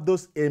to have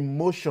those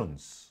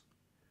emotions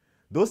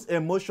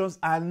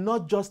are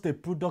not just a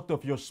product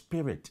of your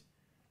spirit.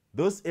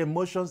 Those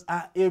emotions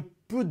are a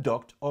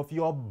product of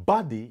your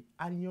body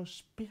and your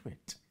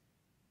spirit.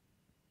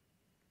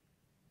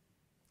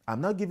 I'm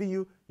not giving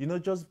you,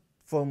 just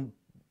from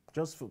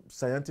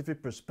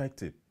scientific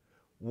perspective.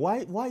 Why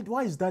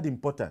is that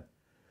important?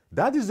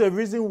 That is the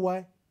reason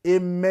why a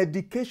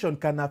medication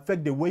can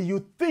affect the way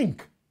you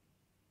think.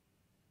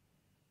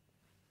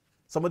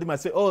 Somebody might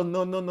say, oh,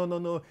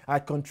 no, I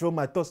control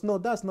my thoughts. No,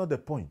 that's not the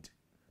point.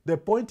 The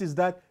point is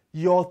that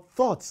your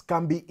thoughts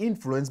can be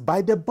influenced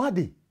by the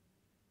body.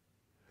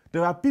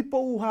 There are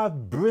people who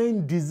have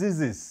brain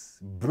diseases,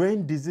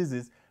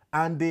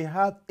 and they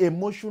have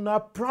emotional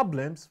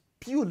problems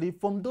purely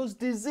from those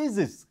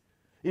diseases.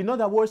 In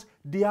other words,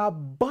 their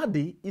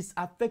body is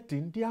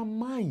affecting their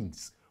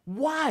minds.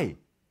 Why?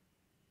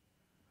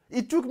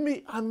 It took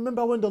me, I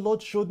remember when the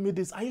Lord showed me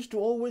this, I used to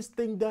always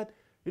think that,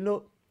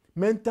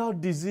 mental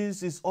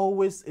disease is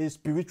always a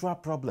spiritual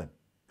problem.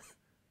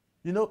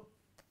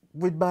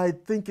 With my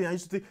thinking, I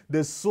used to think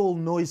the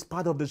soul, is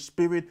part of the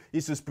spirit,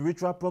 it's a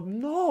spiritual problem.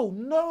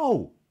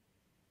 No.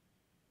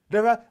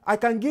 I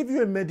can give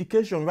you a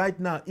medication right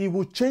now, it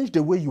will change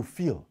the way you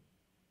feel.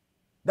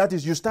 That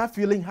is, you start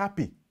feeling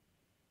happy.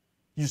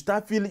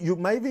 You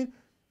might even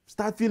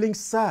start feeling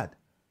sad.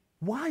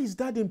 Why is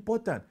that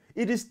important?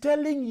 It is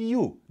telling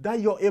you that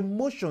your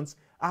emotions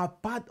are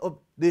part of,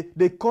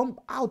 they come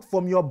out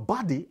from your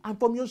body and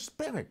from your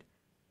spirit.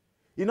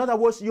 In other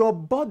words, your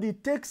body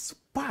takes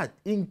part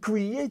in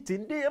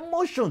creating the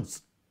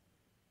emotions.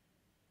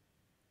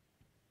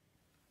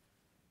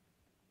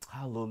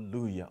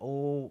 Hallelujah.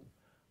 Oh,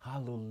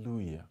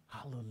 hallelujah.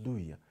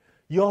 Hallelujah.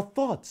 Your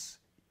thoughts.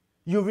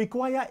 You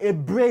require a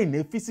brain,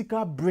 a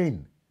physical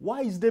brain.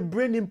 Why is the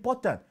brain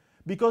important?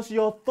 Because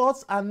your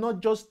thoughts are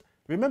not just,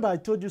 remember I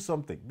told you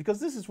something, because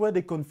this is where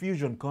the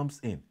confusion comes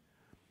in.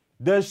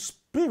 The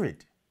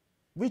spirit,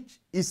 which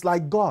is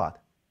like God,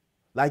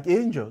 like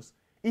angels,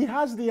 he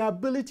has the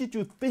ability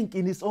to think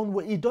in his own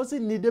way. He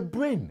doesn't need a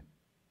brain.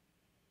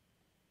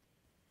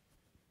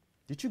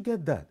 Did you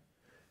get that?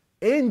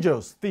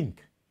 Angels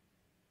think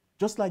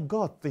just like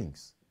God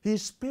thinks. He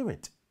is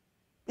spirit.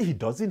 He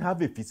doesn't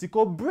have a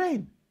physical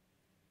brain.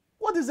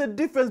 What is the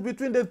difference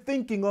between the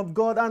thinking of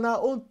God and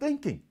our own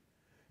thinking?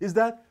 Is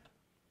that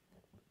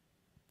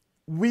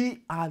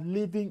we are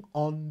living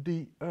on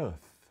the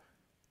earth.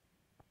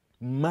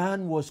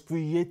 Man was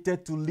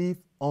created to live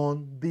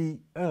on the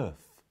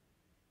earth.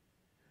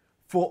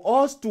 For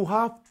us to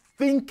have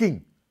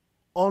thinking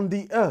on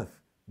the earth,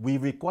 we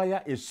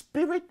require a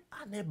spirit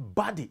and a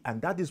body,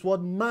 and that is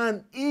what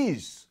man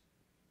is.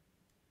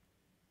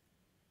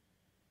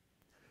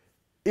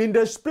 In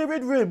the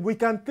spirit realm, we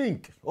can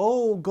think,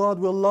 oh, God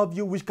will love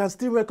you. We can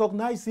still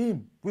recognize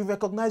him. We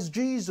recognize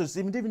Jesus,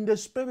 even in the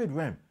spirit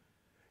realm.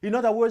 In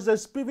other words, the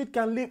spirit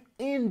can live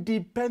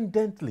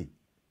independently.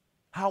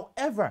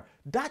 However,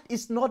 that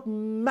is not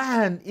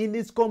man in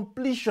its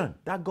completion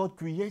that God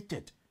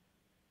created.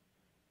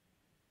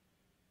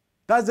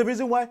 That's the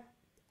reason why,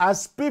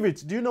 as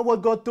spirits, do you know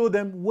what God told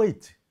them?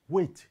 Wait.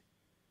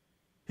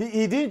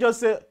 He didn't just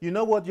say, you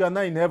know what, you are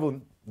now in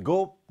heaven.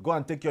 Go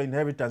and take your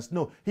inheritance.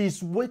 No,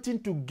 he's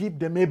waiting to give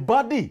them a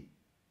body.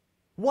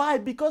 Why?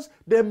 Because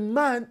the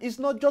man is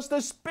not just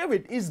a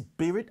spirit, it's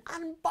spirit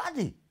and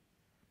body.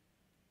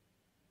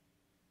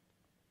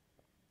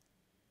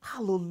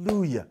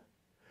 Hallelujah.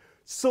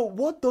 So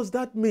what does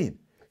that mean?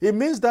 It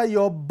means that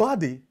your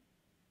body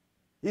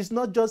is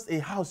not just a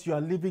house you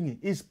are living in.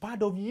 It's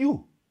part of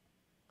you.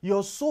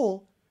 Your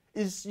soul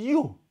is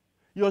you.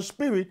 Your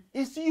spirit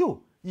is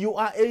you. You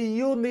are a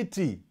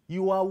unity.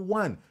 You are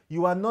one.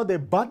 You are not a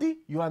body.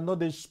 You are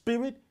not a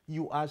spirit.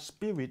 You are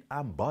spirit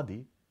and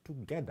body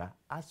together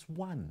as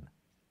one.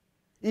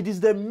 It is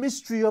the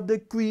mystery of the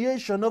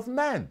creation of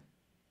man.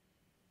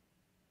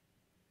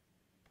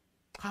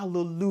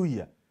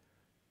 Hallelujah.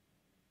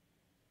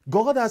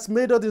 God has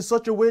made us in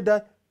such a way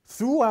that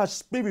through our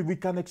spirit we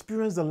can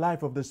experience the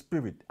life of the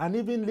spirit and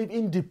even live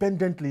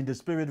independently in the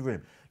spirit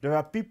realm. There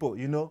are people,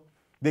 you know,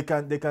 they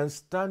can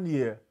stand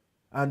here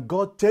and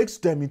God takes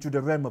them into the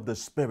realm of the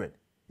spirit.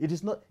 It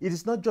is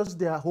not just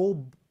their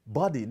whole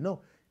body.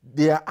 No,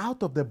 they are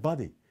out of the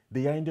body.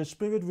 They are in the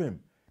spirit realm.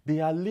 They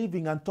are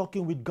living and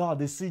talking with God.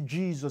 They see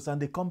Jesus and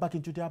they come back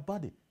into their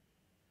body.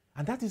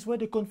 And that is where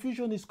the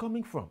confusion is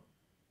coming from.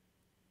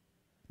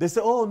 They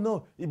say, oh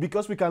no,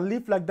 because we can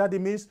live like that, it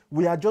means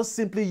we are just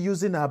simply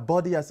using our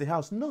body as a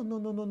house.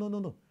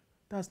 No.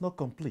 That's not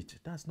complete.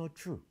 That's not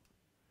true.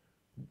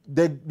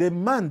 The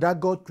man that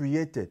God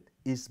created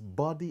is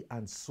body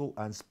and soul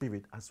and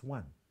spirit as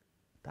one.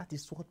 That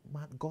is what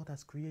God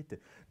has created.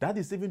 That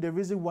is even the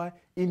reason why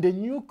in the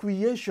new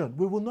creation,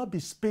 we will not be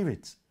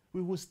spirits.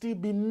 We will still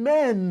be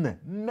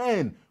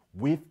men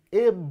with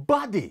a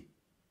body.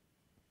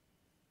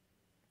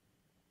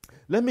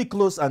 Let me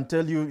close and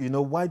tell you,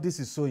 why this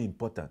is so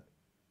important.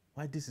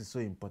 Why this is so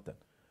important.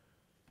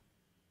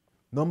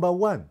 Number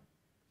one,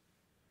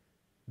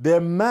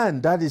 the man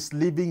that is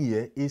living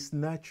here is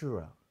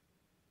natural.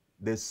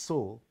 The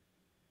soul,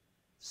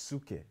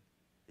 suke,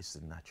 is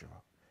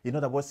natural. In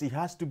other words, he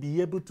has to be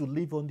able to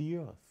live on the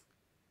earth.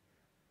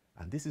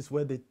 And this is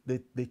where the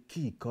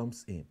key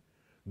comes in.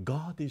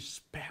 God is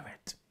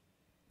spirit.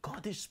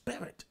 God is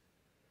spirit.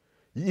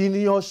 In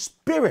your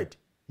spirit,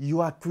 you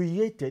are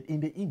created in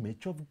the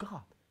image of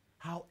God.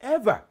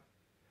 However,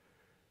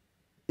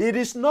 it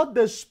is not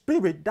the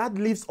spirit that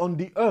lives on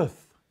the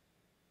earth.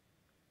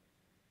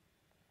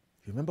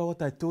 Remember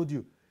what I told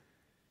you?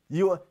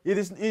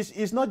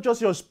 It's not just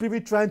your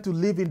spirit trying to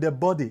live in the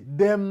body.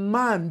 The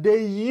man, the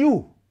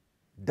you,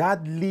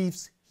 that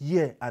lives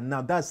here and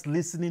now, that's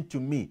listening to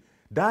me,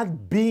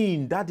 that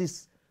being that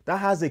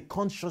has a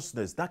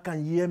consciousness, that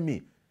can hear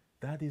me,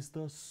 that is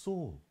the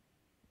soul.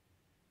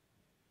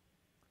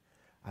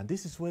 And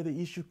this is where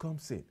the issue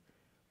comes in.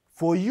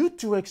 For you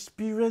to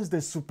experience the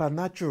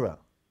supernatural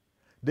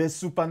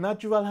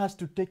has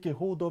to take a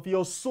hold of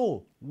your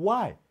soul.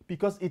 Why?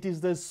 Because it is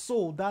the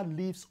soul that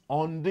lives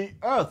on the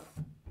earth.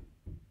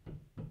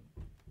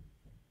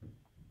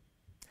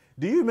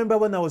 Do you remember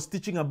when I was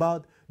teaching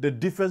about the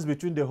difference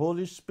between the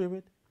Holy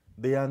Spirit,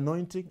 the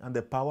anointing, and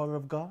the power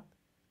of God?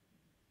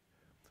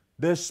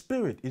 The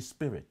Spirit is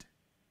spirit.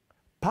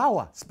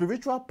 Power,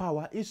 spiritual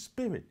power is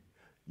spirit.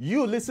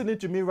 You listening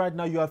to me right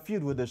now, you are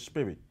filled with the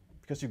Spirit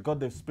because you got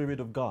the Spirit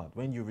of God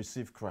when you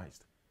receive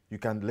Christ. You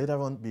can later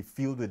on be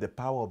filled with the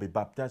power or be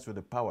baptized with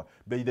the power.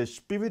 But the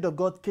Spirit of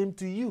God came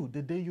to you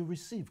the day you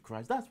received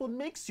Christ. That's what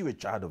makes you a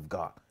child of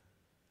God.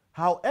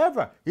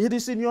 However, it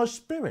is in your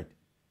spirit.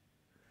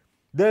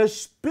 The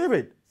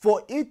Spirit,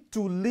 for it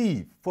to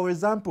live, for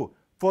example,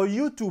 for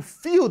you to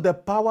feel the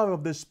power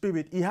of the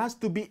Spirit, it has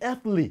to be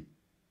earthly.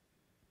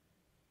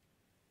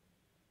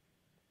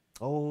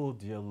 Oh,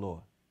 dear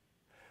Lord.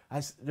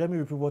 Let me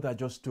repeat what I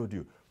just told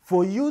you.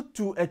 For you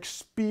to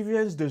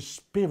experience the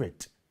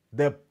Spirit,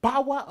 the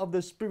power of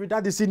the Spirit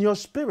that is in your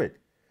spirit,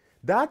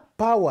 that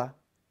power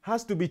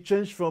has to be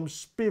changed from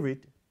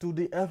spirit to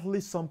the earthly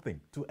something,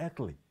 to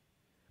earthly.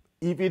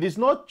 If it is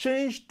not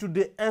changed to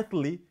the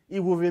earthly, it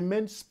will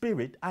remain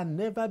spirit and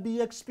never be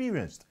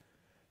experienced.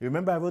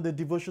 Remember, I wrote a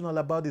devotional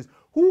about this.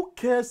 Who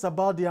cares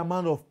about the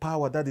amount of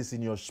power that is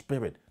in your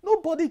spirit?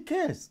 Nobody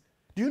cares.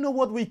 Do you know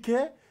what we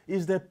care?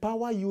 Is the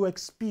power you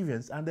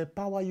experience and the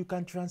power you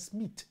can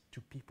transmit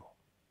to people.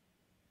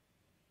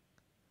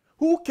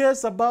 Who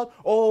cares about,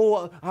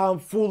 oh, I'm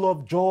full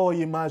of joy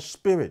in my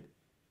spirit?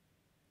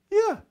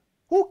 Yeah,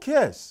 who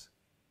cares?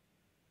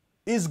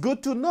 It's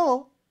good to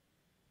know,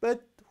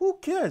 but who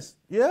cares?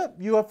 Yeah,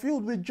 you are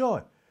filled with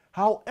joy.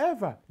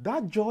 However,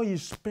 that joy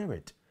is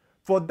spirit.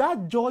 For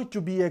that joy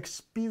to be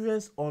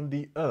experienced on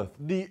the earth,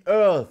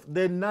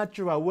 the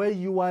natural, where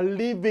you are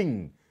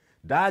living,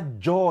 that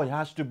joy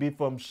has to be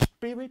from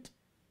spirit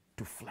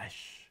to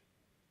flesh.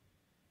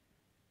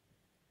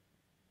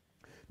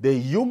 The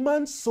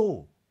human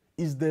soul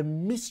is the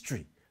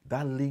mystery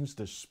that links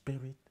the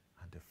spirit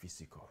and the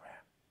physical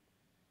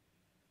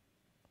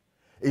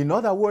realm. In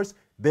other words,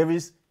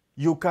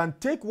 you can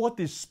take what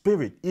is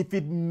spirit, if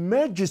it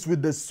merges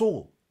with the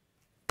soul,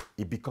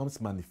 it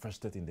becomes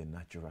manifested in the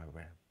natural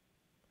realm.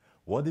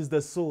 What is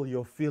the soul?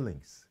 Your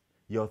feelings,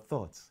 your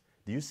thoughts.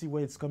 Do you see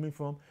where it's coming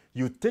from?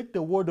 You take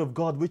the word of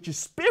God, which is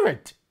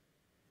spirit.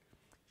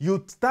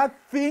 You start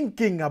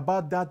thinking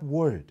about that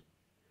word.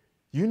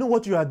 You know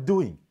what you are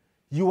doing?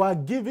 You are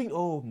giving,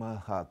 oh, my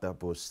heart,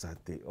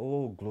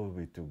 oh,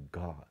 glory to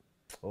God.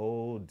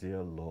 Oh,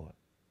 dear Lord.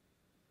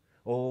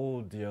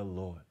 Oh, dear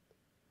Lord.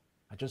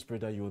 I just pray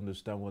that you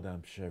understand what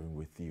I'm sharing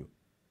with you.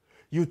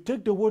 You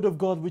take the word of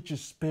God, which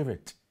is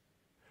spirit.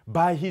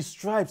 By his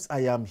stripes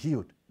I am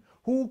healed.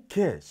 Who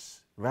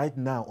cares right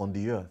now on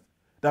the earth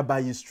that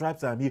by his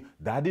stripes I am healed?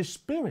 That is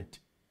spirit.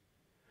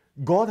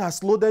 God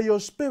has loaded your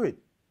spirit,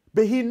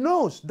 but he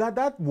knows that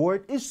that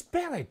word is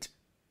spirit.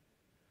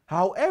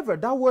 However,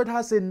 that word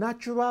has a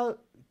natural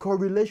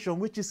correlation,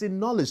 which is in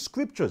knowledge,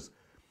 scriptures.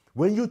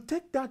 When you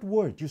take that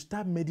word, you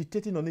start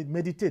meditating on it.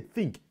 Meditate,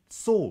 think,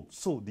 soul.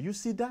 Do you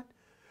see that?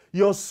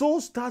 Your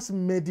soul starts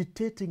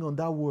meditating on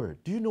that word.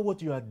 Do you know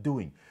what you are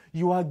doing?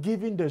 You are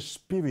giving the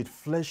spirit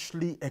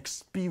fleshly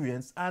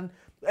experience and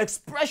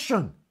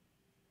expression.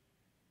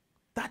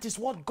 That is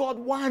what God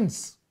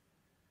wants.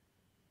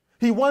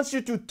 He wants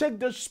you to take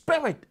the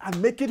spirit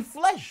and make it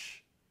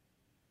flesh.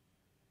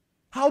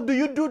 How do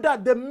you do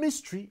that? The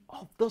mystery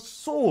of the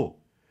soul.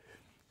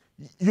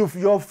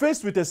 You're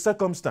faced with a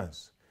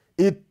circumstance.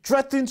 It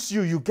threatens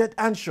you. You get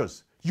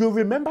anxious. You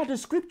remember the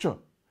scripture.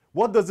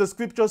 What does the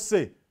scripture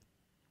say?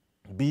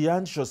 Be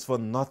anxious for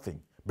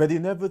nothing, but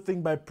in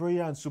everything by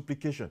prayer and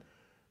supplication.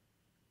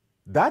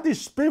 That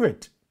is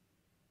spirit.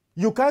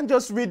 You can't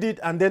just read it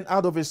and then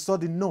out of a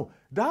sudden, no.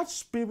 That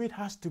spirit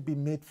has to be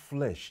made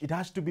flesh. It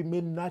has to be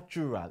made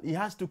natural. It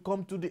has to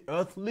come to the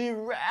earthly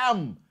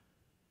realm.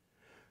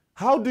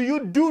 How do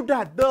you do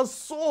that? The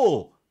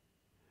soul.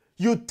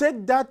 You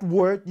take that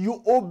word,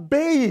 you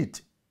obey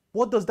it.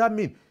 What does that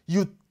mean?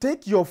 You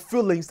take your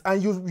feelings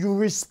and you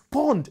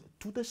respond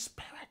to the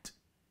spirit.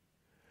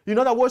 In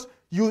other words,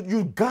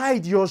 you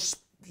guide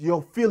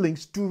your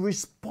feelings to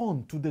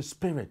respond to the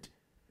spirit.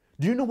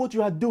 Do you know what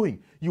you are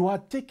doing? You are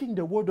taking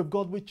the word of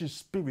God, which is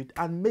spirit,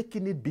 and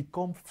making it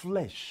become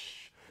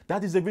flesh.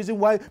 That is the reason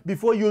why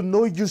before you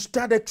know, you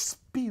start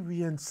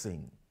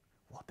experiencing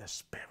what the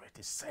spirit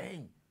is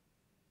saying.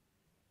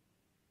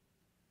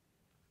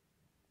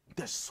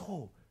 The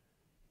soul.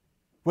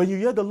 When you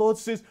hear the Lord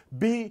says,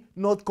 be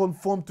not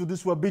conformed to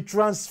this world, be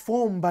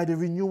transformed by the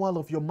renewal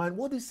of your mind.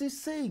 What is he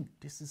saying?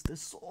 This is the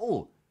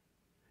soul.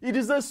 It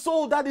is the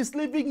soul that is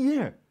living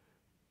here.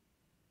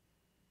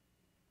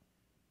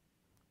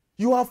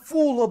 You are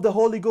full of the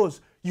Holy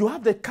Ghost. You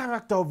have the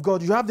character of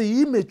God. You have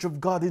the image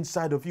of God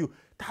inside of you.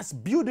 That's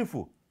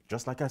beautiful.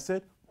 Just like I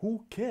said,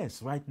 who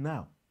cares right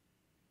now?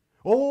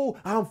 Oh,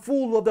 I'm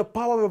full of the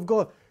power of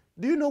God.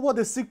 Do you know what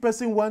the sick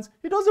person wants?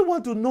 He doesn't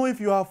want to know if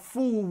you are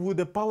full with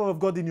the power of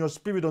God in your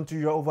spirit until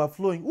you're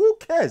overflowing. Who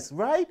cares,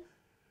 right?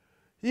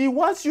 He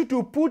wants you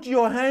to put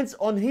your hands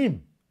on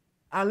him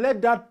and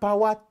let that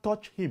power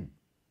touch him.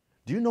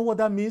 Do you know what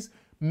that means?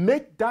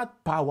 Make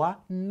that power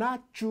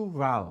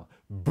natural.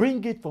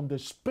 Bring it from the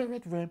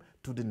spirit realm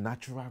to the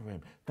natural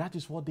realm. That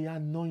is what the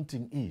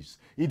anointing is.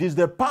 It is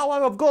the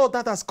power of God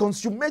that has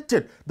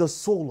consummated the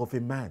soul of a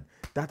man,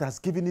 that has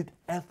given it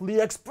earthly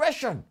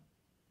expression.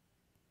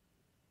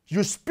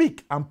 You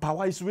speak and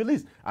power is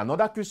released.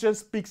 Another Christian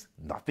speaks,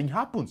 nothing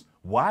happens.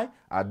 Why?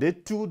 Are they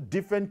two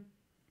different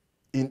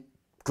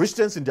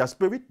Christians in their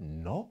spirit?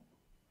 No.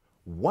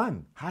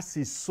 One has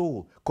his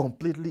soul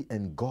completely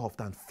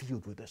engulfed and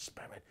filled with the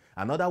spirit.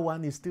 Another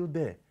one is still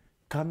there.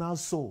 Carnal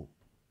soul.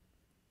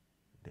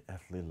 The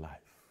earthly life.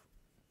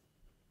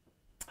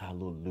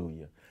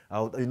 Hallelujah.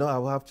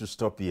 I'll have to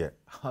stop here.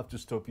 I'll have to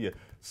stop here.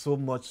 So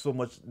much.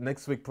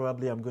 Next week,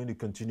 probably I'm going to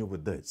continue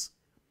with this.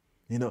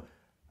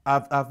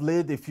 I've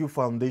laid a few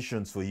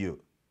foundations for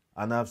you.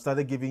 And I've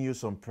started giving you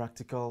some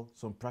practical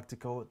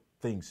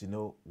things,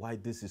 why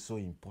this is so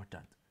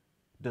important.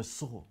 The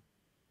soul.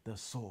 The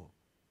soul.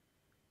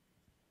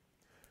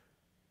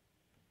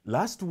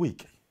 Last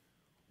week,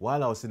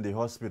 while I was in the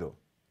hospital,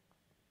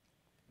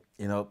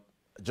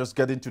 just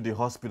getting to the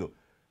hospital,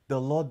 the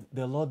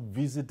Lord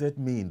visited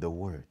me in the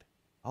Word.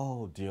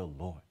 Oh, dear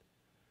Lord.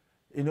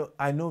 You know,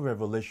 I know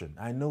revelation.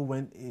 I know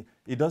when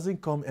it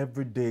doesn't come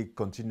every day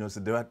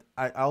continuously.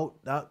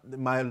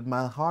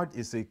 My heart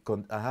is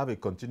I have a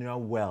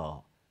continual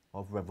well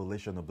of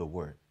revelation of the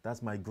word.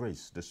 That's my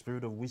grace, the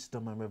spirit of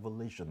wisdom and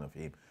revelation of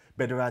him.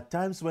 But there are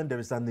times when there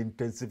is an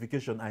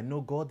intensification. I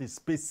know God is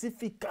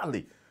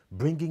specifically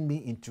bringing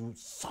me into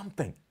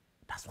something.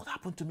 That's what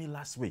happened to me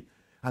last week.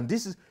 And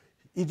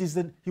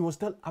he was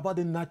telling about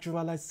the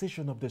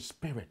naturalization of the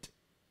spirit.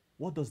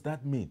 What does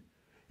that mean?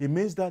 It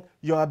means that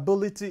your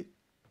ability,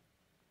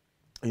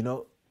 I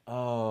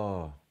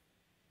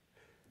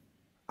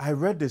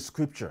read the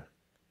scripture.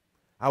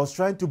 I was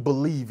trying to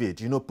believe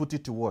it, put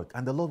it to work.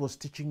 And the Lord was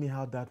teaching me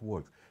how that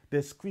works.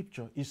 The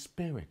scripture is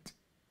spirit.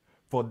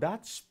 For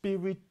that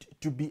spirit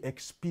to be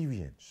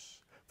experienced,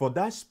 for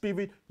that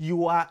spirit,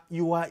 you are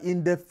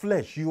in the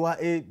flesh. You are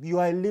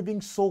a living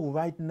soul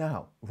right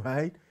now,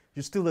 right?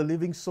 You're still a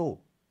living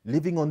soul,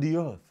 living on the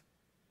earth.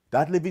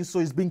 That living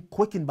soul is being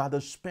quickened by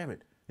the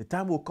spirit. The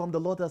time will come, the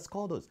Lord has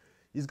called us.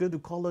 He's going to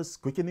call us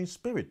quickening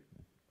spirit.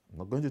 I'm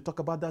not going to talk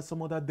about that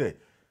some other day.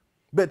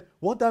 But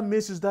what that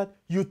means is that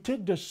you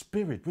take the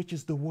spirit, which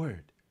is the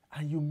word,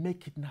 and you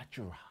make it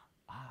natural.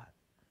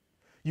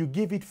 You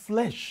give it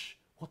flesh.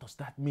 What does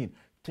that mean?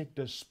 Take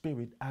the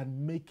spirit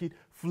and make it.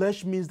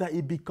 Flesh means that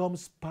it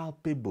becomes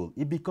palpable.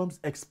 It becomes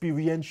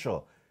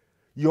experiential.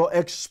 Your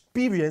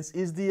experience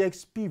is the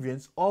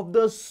experience of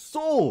the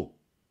soul.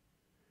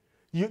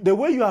 The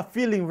way you are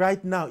feeling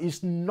right now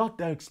is not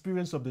the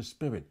experience of the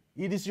spirit.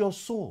 It is your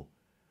soul.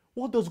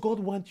 What does God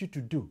want you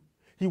to do?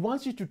 He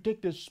wants you to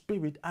take the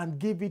spirit and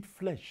give it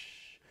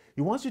flesh.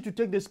 He wants you to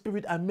take the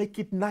spirit and make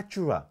it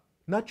natural.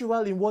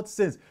 Natural in what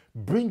sense?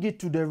 Bring it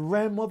to the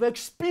realm of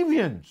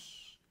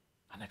experience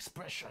and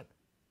expression.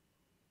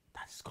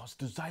 That is God's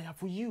desire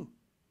for you.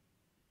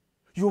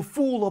 You're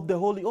full of the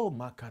Holy. Oh,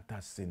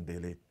 Makata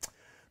Sindele.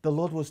 The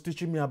Lord was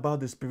teaching me about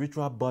the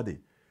spiritual body.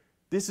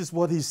 This is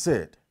what he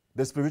said.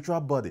 The spiritual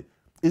body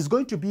is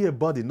going to be a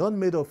body, not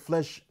made of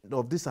flesh,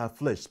 of this are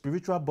flesh,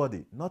 spiritual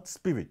body, not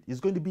spirit. It's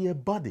going to be a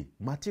body,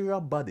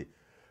 material body.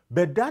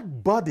 But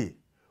that body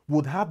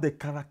would have the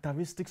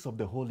characteristics of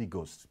the Holy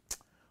Ghost.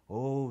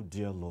 Oh,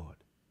 dear Lord.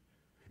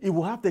 It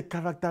will have the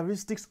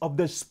characteristics of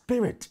the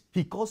Spirit.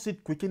 He calls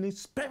it quickening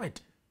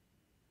spirit.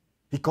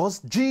 He calls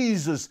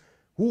Jesus,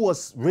 who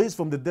was raised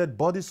from the dead,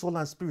 body, soul,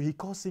 and spirit, he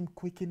calls him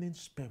quickening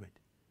spirit.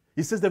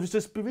 He says there is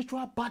a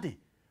spiritual body.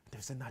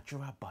 There's a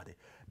natural body.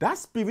 That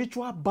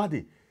spiritual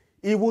body,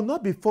 it will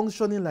not be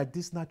functioning like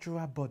this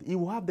natural body. It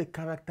will have the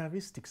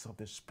characteristics of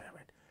the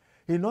spirit.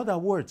 In other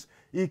words,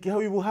 it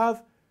will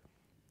have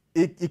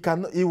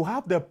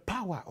the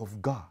power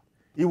of God.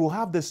 It will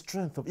have the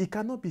strength of. It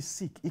cannot be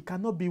sick. It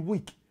cannot be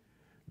weak.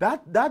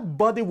 That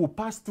body will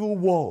pass through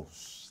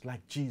walls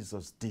like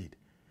Jesus did.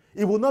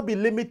 It will not be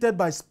limited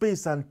by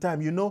space and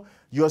time.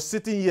 You're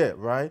sitting here,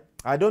 right?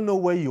 I don't know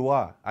where you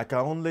are. I can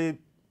only,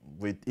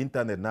 with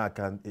internet now, I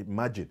can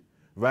imagine,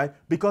 right?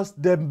 Because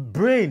the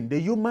brain, the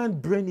human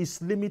brain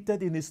is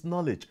limited in its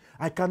knowledge.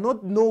 I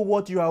cannot know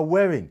what you are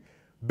wearing.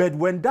 But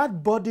when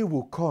that body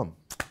will come,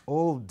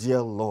 oh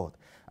dear Lord,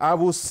 I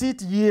will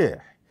sit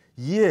here,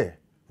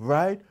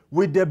 right?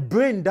 With the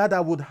brain that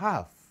I would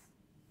have,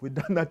 with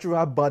that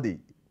natural body.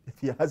 If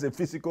he has a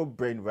physical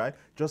brain, right?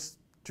 Just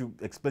to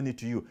explain it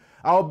to you.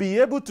 I'll be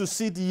able to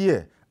sit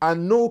here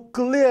and know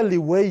clearly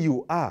where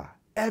you are.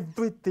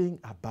 Everything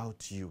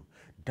about you.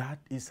 That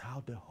is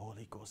how the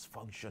Holy Ghost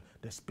functions,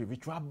 the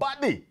spiritual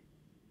body.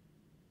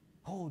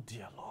 Oh,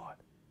 dear Lord.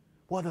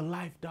 What a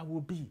life that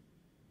will be.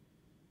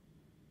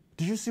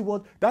 Do you see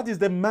what? That is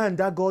the man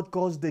that God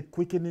calls the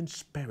quickening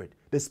spirit,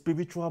 the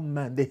spiritual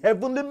man, the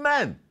heavenly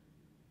man.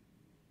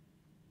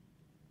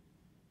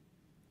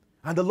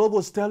 And the Lord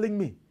was telling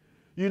me,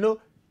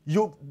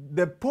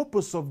 the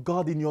purpose of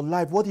God in your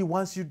life, what he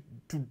wants you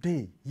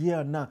today, here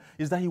and now,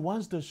 is that he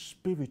wants the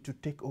spirit to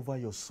take over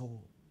your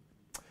soul.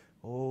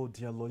 Oh,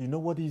 dear Lord, you know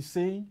what he's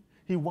saying?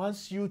 He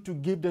wants you to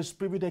give the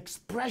spirit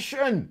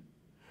expression.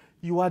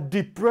 You are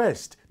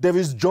depressed. There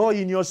is joy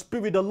in your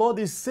spirit. The Lord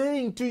is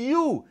saying to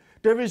you,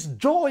 there is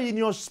joy in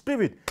your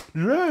spirit.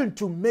 Learn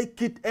to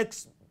make it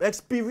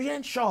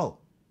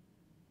experiential.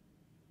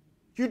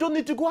 You don't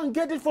need to go and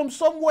get it from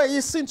somewhere.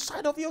 It's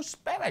inside of your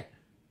spirit.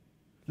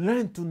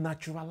 Learn to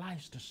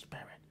naturalize the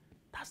spirit.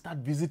 That's that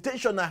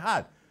visitation I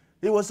had.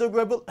 It was a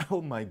rebel.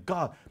 Oh my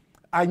God.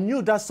 I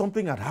knew that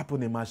something had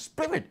happened in my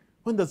spirit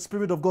when the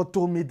Spirit of God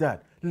told me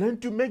that. Learn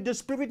to make the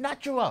spirit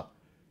natural.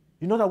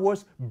 In other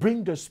words,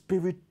 bring the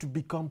spirit to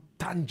become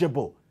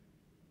tangible.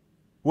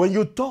 When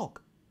you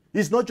talk,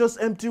 it's not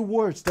just empty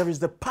words. There is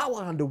the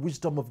power and the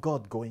wisdom of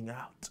God going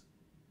out.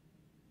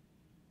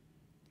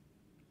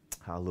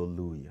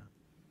 Hallelujah.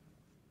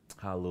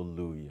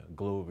 Hallelujah.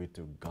 Glory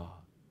to God.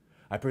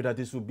 I pray that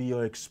this will be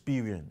your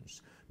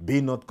experience.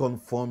 Be not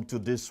conformed to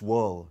this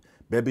world,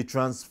 but be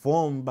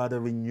transformed by the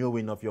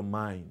renewing of your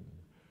mind.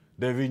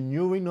 The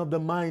renewing of the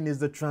mind is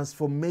the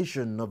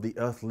transformation of the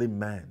earthly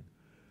man.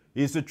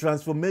 It's the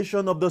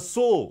transformation of the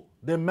soul,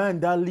 the man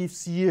that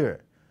lives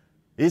here.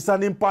 It's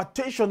an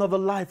impartation of the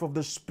life of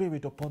the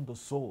Spirit upon the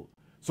soul,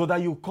 so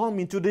that you come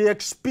into the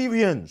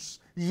experience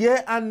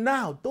here and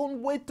now.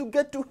 Don't wait to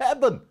get to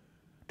heaven.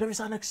 There is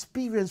an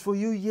experience for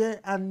you here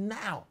and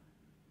now.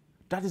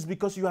 That is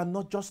because you are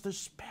not just a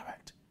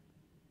spirit.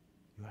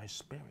 You are a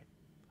spirit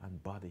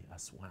and body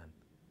as one.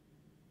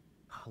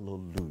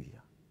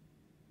 Hallelujah.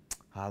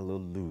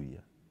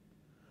 Hallelujah.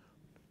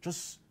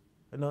 Just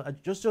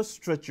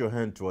stretch your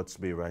hand towards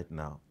me right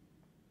now.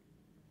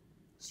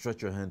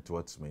 Stretch your hand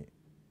towards me.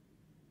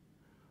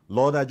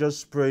 Lord, I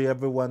just pray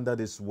everyone that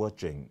is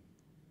watching,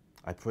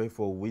 I pray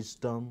for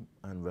wisdom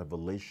and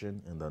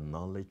revelation in the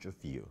knowledge of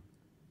you.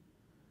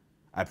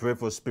 I pray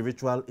for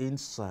spiritual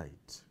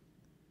insight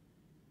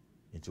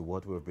into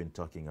what we've been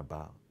talking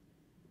about.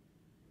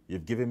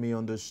 You've given me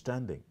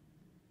understanding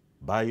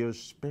by your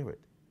Spirit,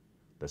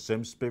 the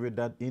same Spirit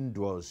that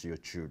indwells your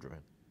children.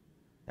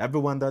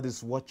 Everyone that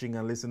is watching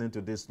and listening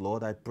to this,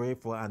 Lord, I pray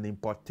for an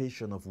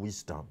impartation of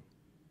wisdom,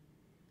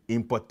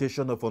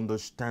 impartation of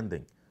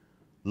understanding.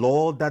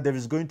 Lord, that there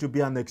is going to be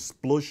an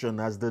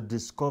explosion as they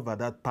discover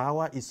that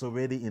power is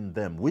already in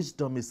them,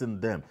 wisdom is in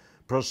them,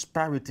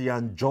 prosperity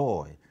and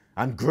joy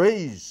and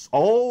grace,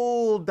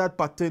 all that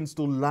pertains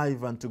to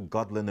life and to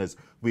godliness.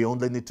 We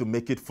only need to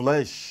make it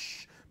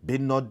flesh. Be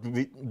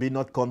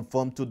not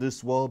conformed to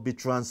this world, be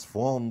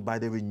transformed by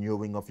the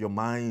renewing of your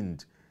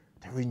mind.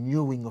 The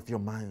renewing of your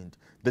mind,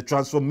 the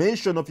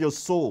transformation of your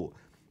soul,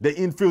 the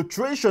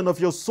infiltration of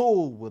your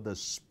soul with the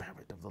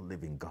Spirit of the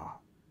living God.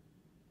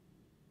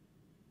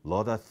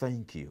 Lord, I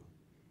thank you.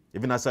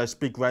 Even as I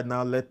speak right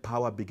now, let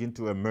power begin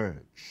to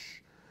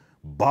emerge.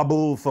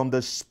 Bubble from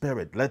the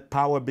Spirit. Let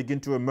power begin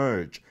to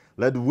emerge.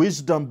 Let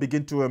wisdom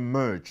begin to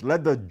emerge.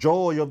 Let the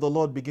joy of the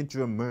Lord begin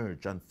to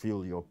emerge and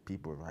fill your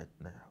people right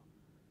now.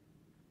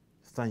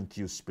 Thank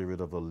you,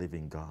 Spirit of the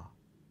living God.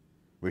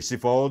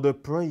 Receive all the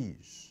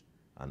praise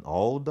and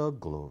all the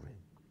glory.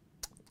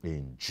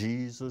 In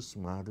Jesus'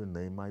 mighty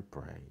name I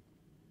pray.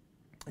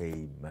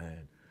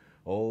 Amen.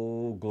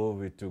 Oh,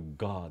 glory to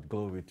God.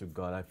 Glory to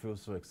God. I feel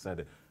so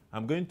excited.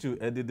 I'm going to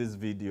edit this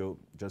video,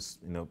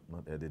 just, not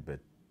edit, but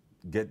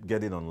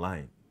get it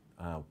online.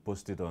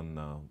 Post it on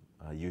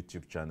our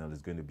YouTube channel.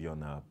 It's going to be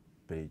on our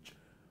page,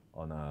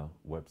 on our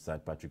website,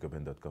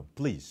 patrickoben.com.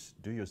 Please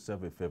do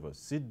yourself a favor.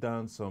 Sit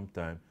down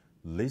sometime.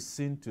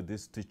 Listen to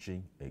this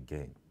teaching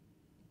again.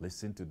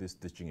 Listen to this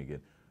teaching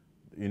again.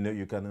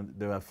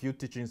 There are a few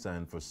teachings I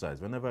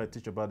emphasize. Whenever I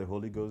teach about the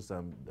Holy Ghost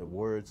and the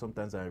Word,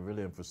 sometimes I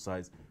really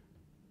emphasize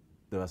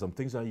there are some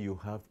things that you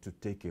have to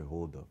take a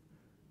hold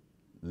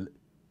of.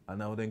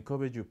 And I would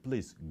encourage you,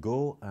 please,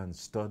 go and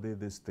study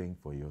this thing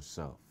for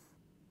yourself.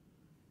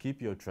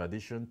 Keep your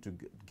tradition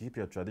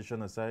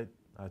aside.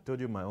 I told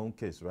you my own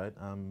case, right?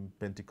 I'm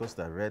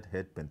Pentecostal,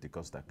 redhead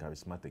Pentecostal,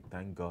 charismatic.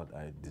 Thank God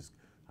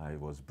I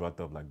was brought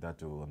up like that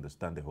to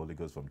understand the Holy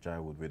Ghost from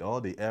childhood. With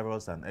all the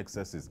errors and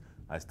excesses,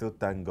 I still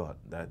thank God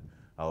that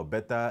I'll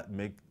better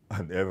make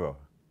an error.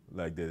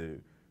 Like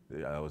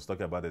I was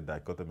talking about the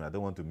dichotomy. I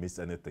don't want to miss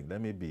anything. Let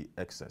me be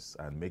excess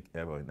and make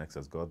error in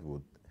excess. God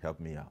would help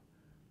me out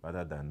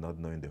rather than not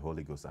knowing the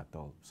Holy Ghost at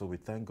all. So we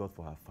thank God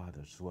for our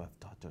fathers who have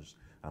taught us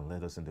and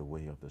led us in the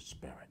way of the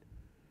Spirit.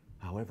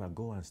 However,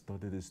 go and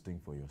study this thing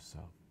for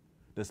yourself.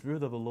 The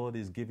Spirit of the Lord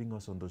is giving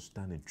us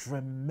understanding,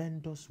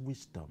 tremendous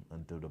wisdom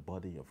unto the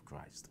body of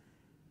Christ.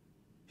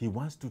 He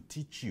wants to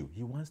teach you.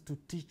 He wants to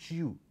teach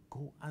you.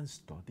 Go and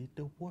study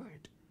the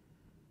Word.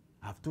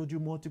 I've told you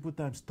multiple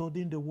times,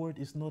 studying the Word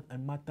is not a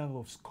matter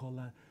of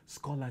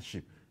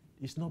scholarship.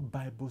 It's not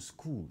Bible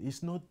school.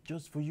 It's not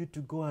just for you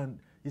to go and,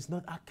 it's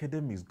not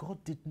academics.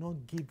 God did not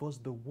give us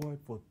the Word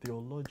for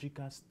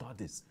theological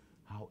studies.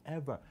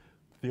 However,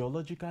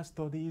 theological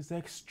study is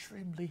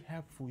extremely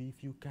helpful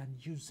if you can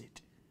use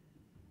it.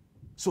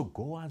 So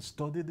go and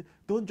study.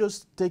 Don't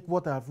just take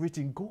what I've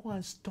written. Go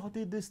and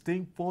study this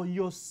thing for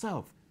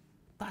yourself.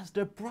 That's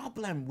the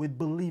problem with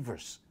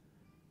believers.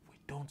 We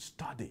don't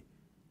study.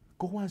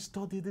 Go and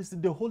study this.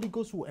 The Holy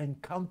Ghost will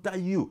encounter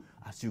you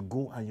as you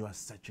go and you are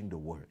searching the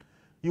Word.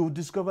 You will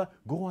discover,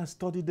 go and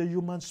study the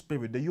human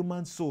spirit, the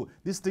human soul.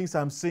 These things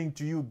I'm saying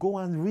to you, go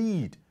and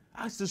read.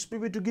 Ask the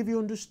Spirit to give you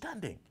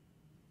understanding.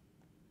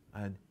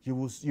 And you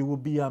will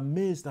be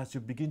amazed as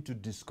you begin to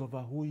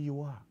discover who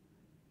you are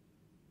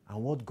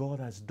and what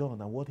God has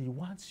done and what He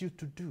wants you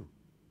to do.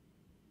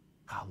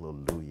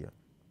 Hallelujah.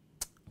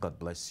 God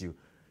bless you.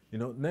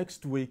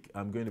 Next week,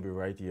 I'm going to be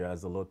right here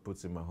as the Lord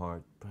puts in my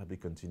heart, probably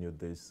continue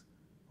this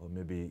or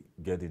maybe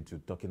get into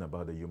talking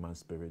about the human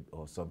spirit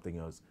or something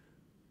else.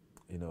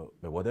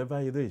 But whatever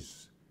it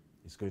is,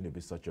 it's going to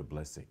be such a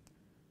blessing.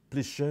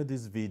 Please share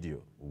this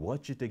video.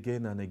 Watch it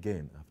again and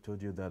again. I've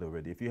told you that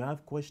already. If you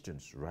have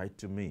questions, write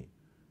to me.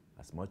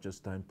 As much as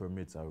time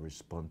permits, I'll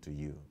respond to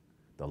you.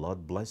 The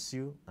Lord bless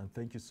you, and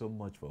thank you so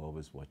much for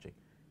always watching.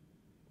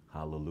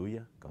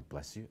 Hallelujah. God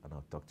bless you, and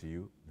I'll talk to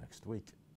you next week.